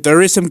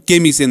there is some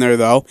gimmies in there,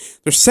 though.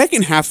 Their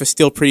second half is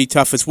still pretty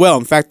tough as well.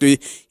 In fact, you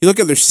look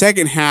at their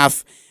second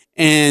half,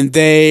 and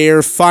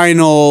their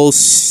final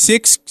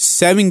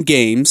 6-7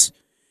 games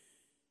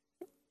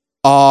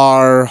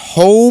are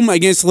home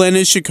against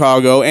Atlanta,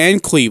 Chicago,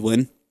 and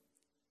Cleveland,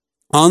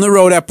 on the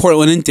road at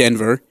Portland and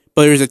Denver,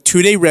 but there's a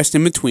 2-day rest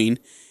in between,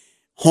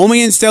 home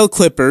against the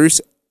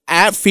Clippers,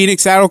 at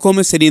Phoenix, at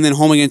Oklahoma City, and then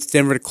home against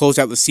Denver to close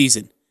out the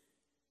season.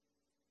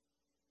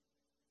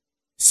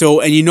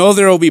 So, and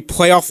there will be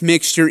playoff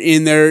mixture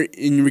in there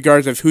in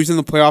regards of who's in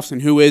the playoffs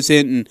and who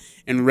isn't,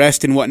 and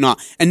rest and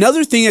whatnot.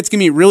 Another thing that's going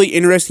to be really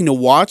interesting to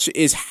watch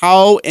is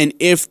how and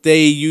if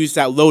they use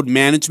that load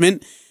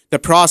management, the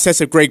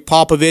process of Greg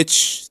Popovich,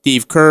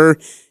 Steve Kerr,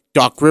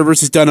 Doc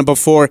Rivers has done it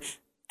before,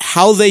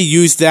 how they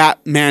use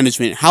that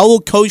management. How will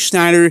Coach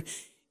Snyder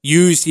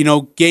use,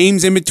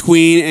 games in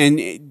between,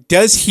 and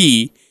does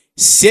he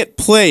sit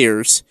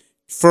players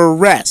for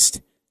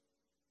rest?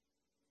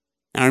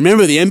 Now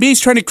remember, the NBA is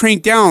trying to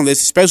crank down on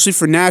this, especially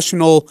for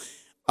national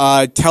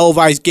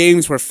televised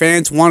games where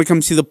fans want to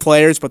come see the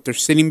players, but they're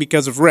sitting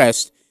because of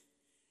rest.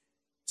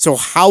 So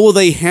how will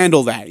they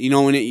handle that?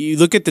 When you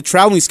look at the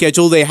traveling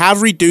schedule, they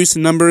have reduced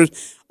the number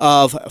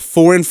of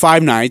 4 and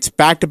 5 nights,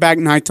 back-to-back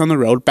nights on the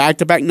road,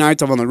 back-to-back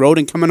nights on the road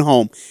and coming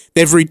home.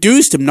 They've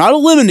reduced them, not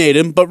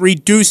eliminated them, but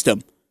reduced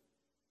them.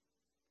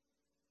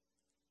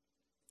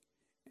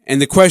 And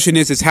the question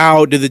is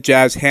how do the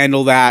Jazz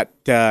handle that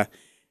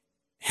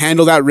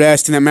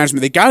rest and that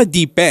management? They got a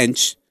deep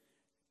bench.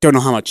 Don't know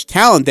how much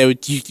talent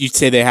you'd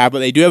say they have, but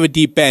they do have a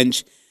deep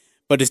bench.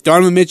 But it's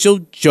Donovan Mitchell,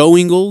 Joe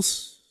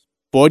Ingles,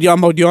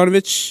 Bogdan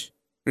Bogdanovic.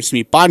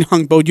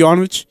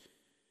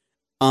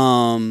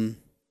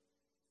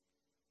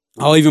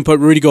 I'll even put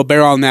Rudy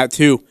Gobert on that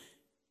too.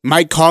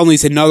 Mike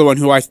Conley's another one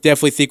who I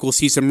definitely think will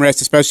see some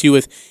rest,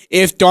 especially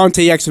if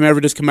Dante Exum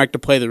ever does come back to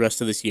play the rest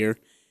of this year,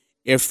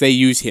 if they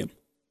use him.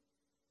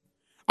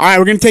 All right,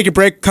 we're going to take a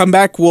break. Come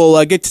back.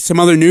 We'll get to some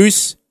other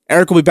news.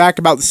 Eric will be back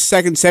about the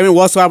second segment.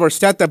 We'll also have our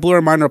Stat That Blew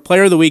Our Mind, our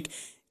Player of the Week,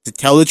 to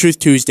Tell the Truth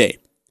Tuesday.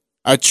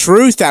 A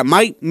truth that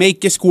might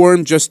make you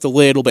squirm just a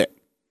little bit.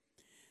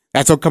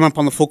 That's all coming up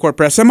on the Full Court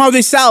Press. I'm Ajay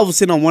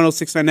Salvesen on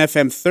 106.9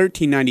 FM,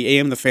 1390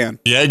 AM, The Fan.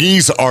 The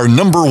Aggies are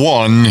number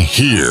one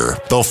here.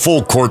 The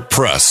Full Court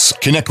Press.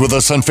 Connect with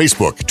us on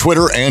Facebook,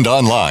 Twitter, and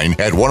online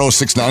at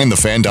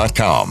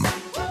 1069thefan.com.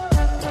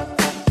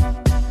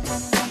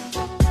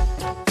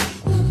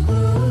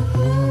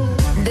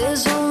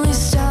 There's only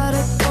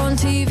static on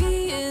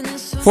TV.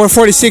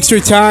 4:46 your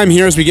time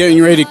here as we're getting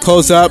ready to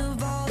close up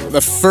the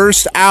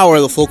first hour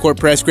of the Full Court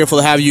Press. Grateful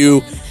to have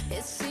you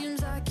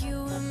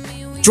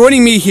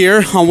joining me here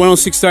on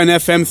 106.9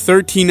 FM,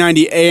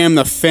 1390 AM,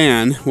 The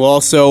Fan. We'll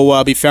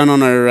also be found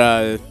on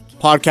our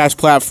podcast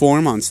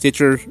platform on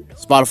Stitcher,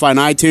 Spotify, and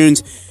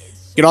iTunes.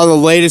 Get all the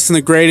latest and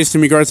the greatest in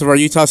regards to our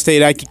Utah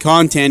State Hockey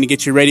content to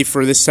get you ready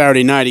for this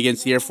Saturday night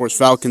against the Air Force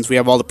Falcons. We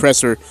have all the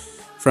presser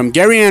from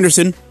Gary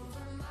Anderson,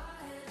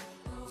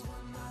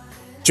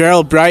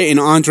 Gerald Bright, and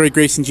Andre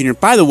Grayson Jr.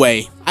 By the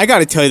way, I got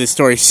to tell you this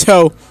story.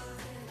 So,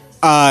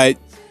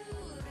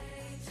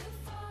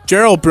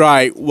 Gerald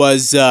Bright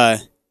was,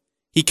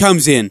 he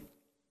comes in,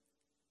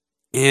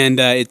 and,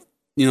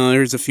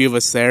 there's a few of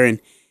us there, and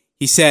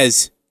he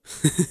says,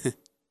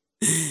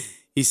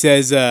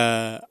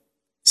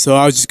 so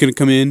I was just going to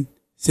come in,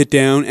 sit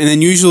down, and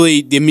then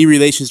usually the media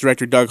relations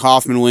director, Doug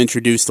Hoffman, will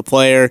introduce the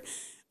player,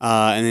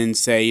 and then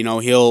say,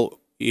 he'll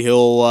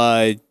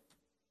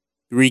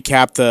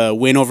recap the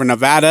win over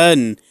Nevada,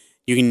 and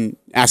you can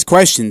ask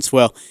questions.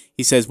 Well,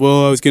 he says,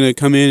 I was going to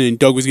come in, and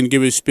Doug was going to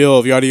give a spiel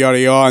of yada, yada,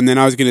 yada, and then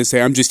I was going to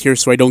say, I'm just here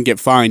so I don't get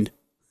fined.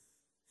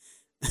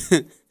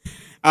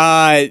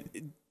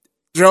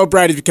 Gerald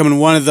Bright is becoming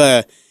one of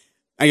the,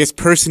 I guess,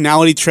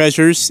 personality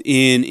treasures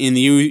in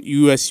the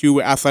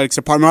USU athletics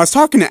department. I was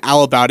talking to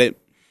Al about it,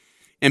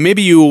 and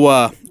maybe you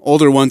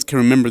older ones can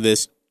remember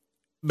this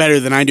better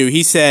than I do.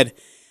 He said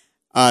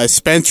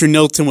Spencer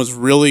Nilton was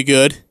really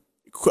good.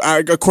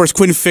 Of course,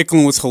 Quinn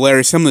Ficklin was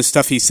hilarious. Some of the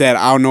stuff he said,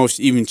 I don't know if it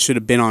even should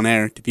have been on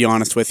air, to be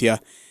honest with you.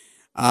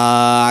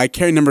 I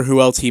can't remember who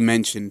else he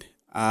mentioned.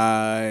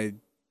 I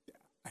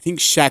think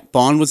Shaq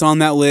Bond was on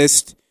that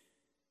list.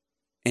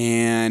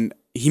 And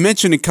he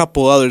mentioned a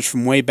couple others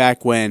from way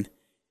back when,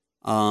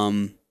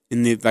 in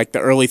the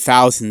early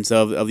thousands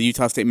of the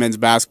Utah State men's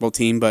basketball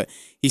team. But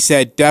he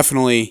said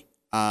definitely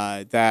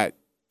that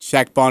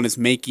Shaq Bond is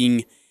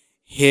making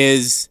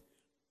his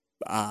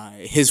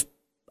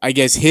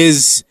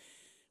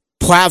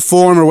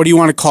platform, or what do you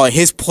want to call it,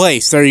 his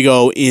place, there you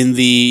go, in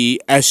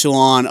the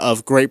echelon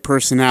of great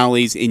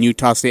personalities in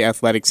Utah State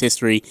athletics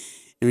history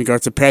in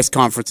regards to press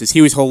conferences.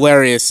 He was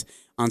hilarious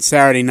on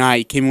Saturday night.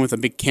 He came in with a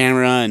big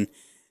camera and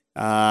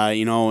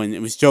and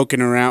it was joking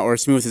around, or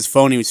with his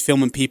phone, he was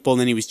filming people, and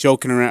then he was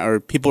joking around,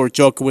 or people were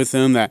joking with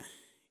him that,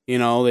 he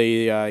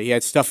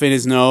had stuff in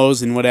his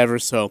nose and whatever.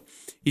 So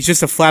he's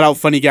just a flat-out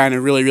funny guy and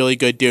a really, really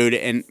good dude.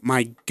 And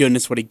my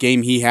goodness, what a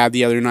game he had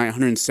the other night.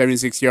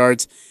 176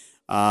 yards,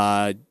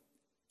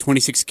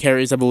 26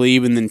 carries, I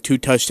believe, and then 2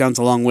 touchdowns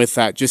along with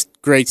that. Just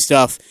great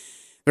stuff.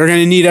 They're going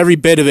to need every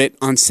bit of it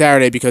on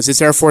Saturday because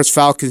this Air Force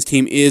Falcons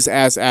team is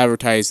as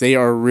advertised. They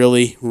are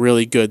really,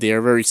 really good. They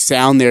are very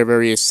sound. They are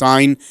very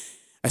assignment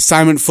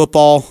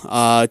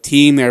football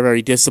team. They're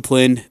very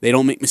disciplined. They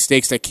don't make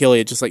mistakes that kill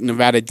you, just like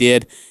Nevada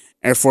did.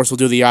 Air Force will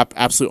do the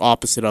absolute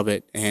opposite of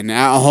it. And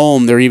at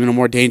home, they're even a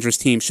more dangerous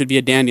team. Should be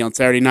a dandy on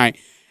Saturday night,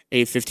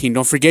 8:15.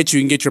 Don't forget, you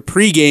can get your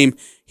pregame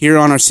here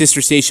on our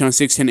sister station on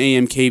 610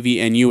 AM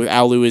KVNU with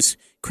Al Lewis,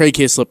 Craig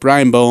Hislop,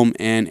 Ryan Boehm,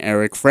 and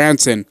Eric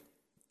Frandsen.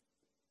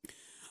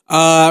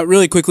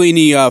 Really quickly,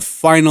 any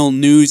final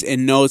news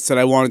and notes that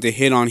I wanted to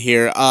hit on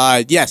here.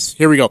 Yes,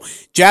 here we go.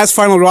 Jazz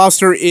final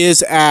roster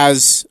is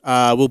as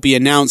will be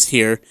announced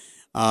here.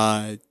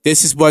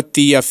 This is what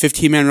the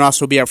 15-man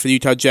roster will be at for the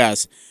Utah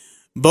Jazz.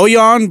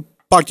 Bojan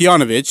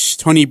Bogdanovic,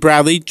 Tony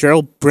Bradley,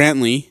 Gerald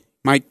Brantley,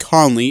 Mike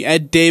Conley,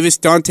 Ed Davis,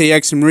 Dante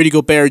Exum, Rudy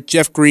Gobert,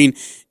 Jeff Green,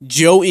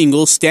 Joe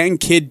Ingles, Stanton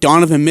Kidd,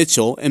 Donovan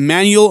Mitchell,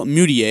 Emmanuel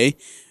Mudiay,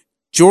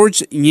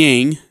 George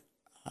Yang,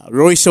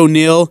 Royce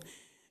O'Neal,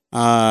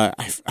 I'm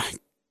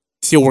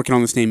still working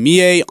on this name,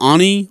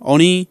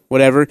 Oni,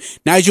 whatever,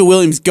 Nigel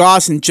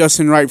Williams-Goss, and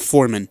Justin Wright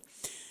Foreman.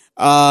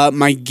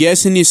 My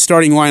guess in his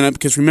starting lineup,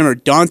 because remember,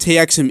 Dante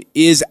Exum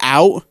is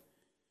out.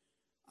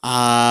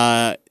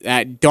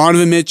 At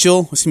Donovan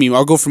Mitchell,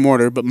 I'll go from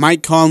order, but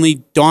Mike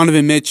Conley,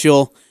 Donovan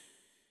Mitchell,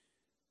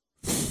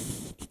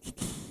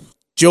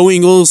 Joe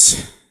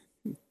Ingles,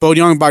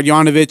 Bojan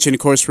Bogdanovic, and of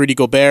course Rudy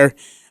Gobert.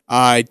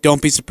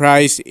 Don't be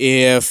surprised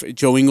if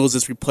Joe Ingles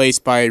is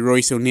replaced by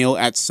Royce O'Neal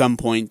at some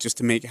point, just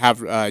to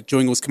have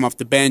Joe Ingles come off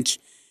the bench,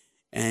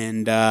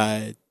 and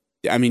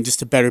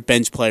just a better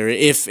bench player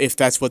if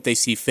that's what they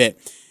see fit.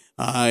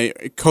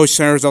 Coach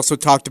Sanders also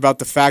talked about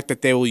the fact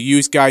that they will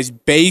use guys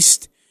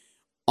based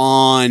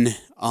on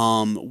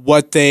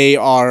what they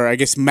are, I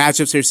guess,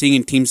 matchups they're seeing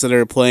in teams that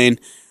are playing.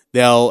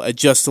 They'll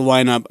adjust the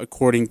lineup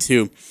according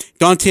to.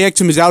 Dante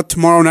Exum is out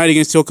tomorrow night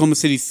against the Oklahoma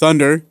City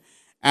Thunder,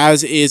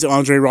 as is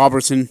Andre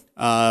Robertson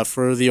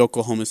for the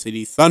Oklahoma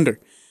City Thunder.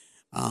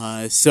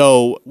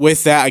 So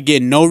with that,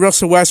 again, no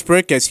Russell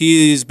Westbrook as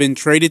he has been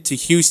traded to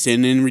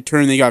Houston. In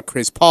return, they got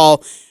Chris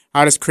Paul.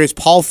 How does Chris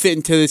Paul fit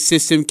into the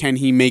system? Can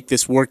he make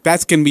this work?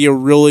 That's going to be a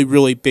really,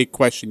 really big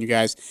question, you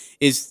guys.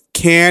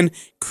 Can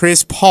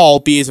Chris Paul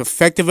be as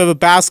effective of a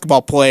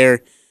basketball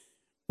player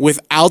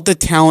without the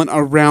talent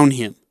around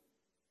him?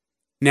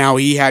 Now,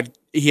 he had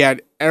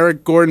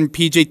Eric Gordon,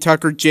 PJ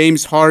Tucker,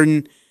 James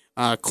Harden,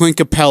 Clint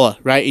Capella,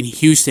 right, in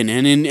Houston.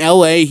 And in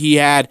LA, he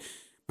had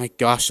my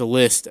gosh, the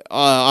list.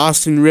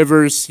 Austin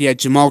Rivers, he had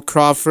Jamal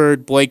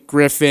Crawford, Blake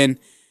Griffin,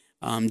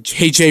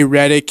 J.J.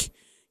 Redick.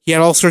 He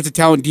had all sorts of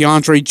talent,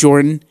 DeAndre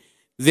Jordan.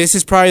 This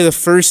is probably the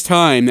first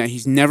time that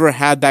he's never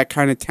had that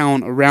kind of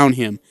talent around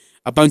him.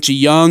 A bunch of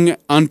young,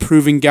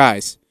 unproven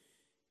guys,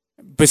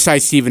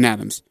 besides Steven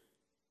Adams.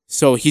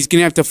 So he's going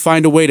to have to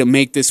find a way to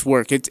make this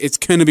work. It's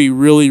going to be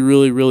really,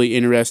 really, really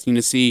interesting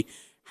to see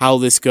how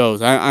this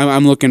goes.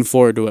 I'm looking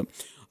forward to it.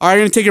 All right,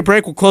 we're going to take a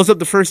break. We'll close up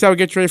the first hour,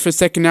 get you ready for the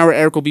second hour.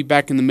 Eric will be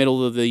back in the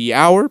middle of the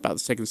hour, about the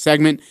second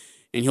segment,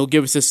 and he'll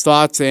give us his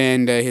thoughts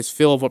and his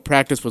feel of what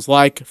practice was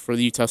like for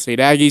the Utah State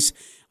Aggies.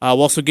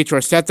 We'll also get you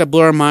our stats that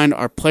blow our mind,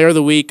 our player of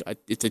the week.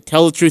 It's a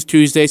Tell the Truth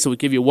Tuesday, so we'll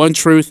give you one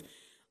truth.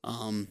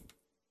 And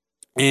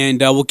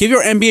we'll give you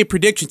our NBA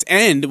predictions,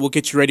 and we'll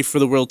get you ready for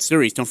the World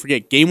Series. Don't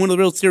forget, Game 1 of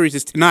the World Series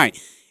is tonight.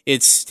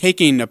 It's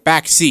taking a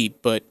back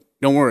seat, but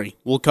don't worry.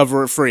 We'll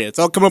cover it for you. It's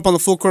all coming up on the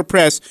Full Court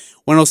Press,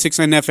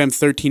 106.9 FM,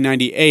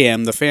 1390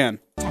 AM, The Fan.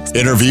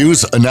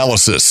 Interviews,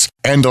 analysis,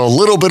 and a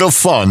little bit of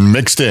fun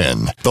mixed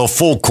in. The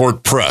Full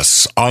Court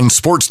Press on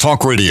Sports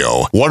Talk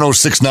Radio,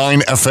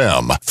 106.9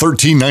 FM,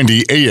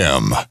 1390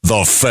 AM,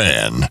 The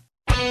Fan.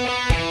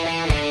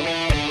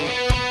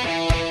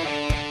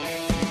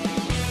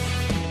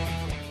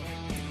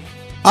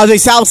 Ajay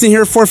Salvesen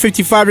here,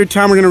 4:55 your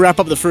time. We're going to wrap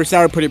up the first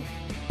hour, put a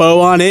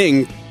bow on it,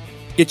 and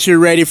get you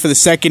ready for the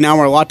second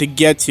hour. A lot to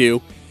get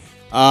to.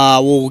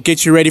 We'll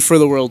get you ready for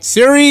the World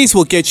Series.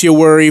 We'll get you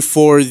worried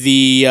for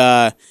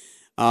the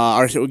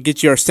we'll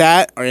get you our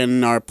stat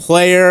and our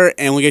player,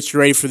 and we'll get you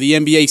ready for the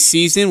NBA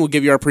season. We'll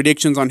give you our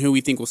predictions on who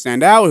we think will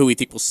stand out, who we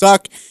think will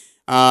suck,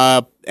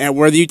 and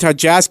where the Utah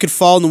Jazz could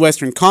fall in the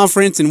Western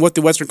Conference, and what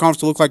the Western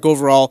Conference will look like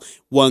overall,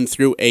 1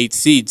 through 8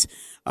 seeds.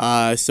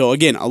 So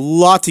again, a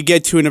lot to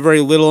get to in a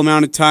very little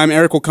amount of time.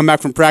 Eric will come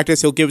back from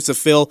practice. He'll give us a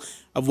feel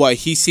of what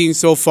he's seen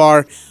so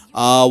far.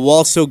 We'll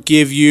also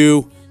give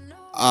you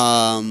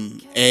a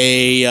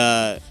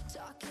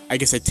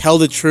tell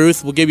the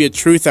truth. We'll give you a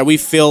truth that we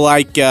feel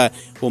like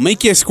will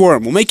make you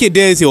squirm, will make you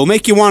dizzy, will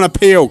make you want to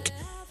puke.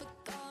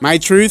 My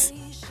truth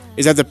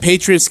is that the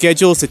Patriots'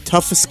 schedule is the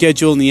toughest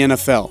schedule in the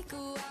NFL.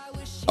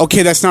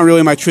 Okay, that's not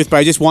really my truth, but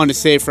I just wanted to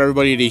say it for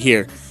everybody to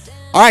hear.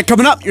 All right,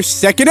 coming up, your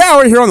second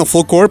hour here on the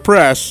Full Court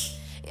Press.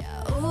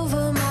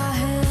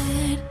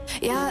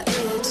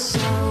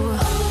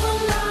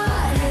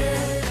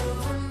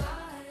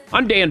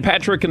 I'm Dan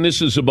Patrick, and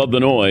this is Above the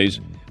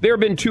Noise. There have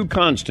been two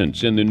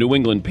constants in the New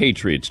England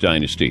Patriots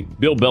dynasty,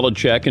 Bill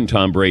Belichick and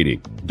Tom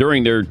Brady.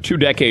 During their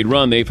 2-decade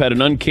run, they've had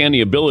an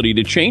uncanny ability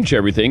to change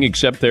everything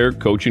except their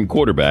coach and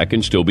quarterback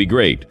and still be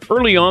great.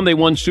 Early on, they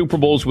won Super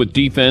Bowls with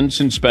defense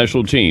and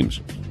special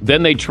teams.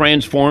 Then they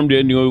transformed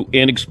into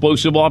an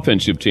explosive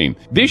offensive team.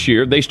 This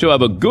year, they still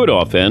have a good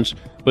offense,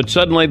 but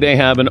suddenly they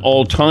have an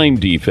all-time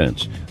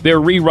defense.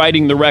 They're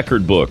rewriting the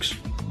record books.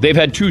 They've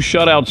had 2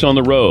 shutouts on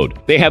the road.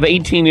 They have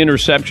 18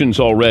 interceptions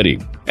already.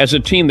 As a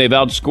team, they've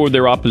outscored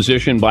their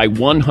opposition by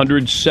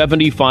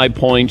 175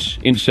 points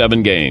in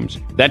 7 games.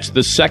 That's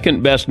the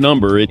second best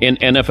number in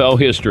NFL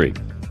history.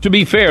 To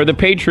be fair, the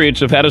Patriots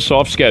have had a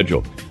soft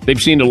schedule.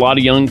 They've seen a lot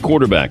of young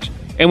quarterbacks.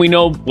 And we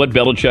know what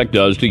Belichick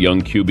does to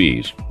young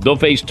QBs. They'll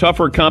face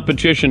tougher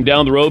competition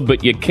down the road,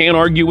 but you can't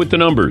argue with the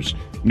numbers.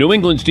 New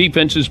England's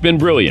defense has been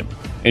brilliant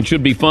and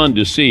should be fun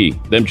to see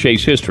them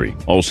chase history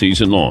all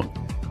season long.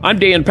 I'm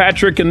Dan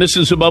Patrick, and this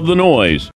is Above the Noise.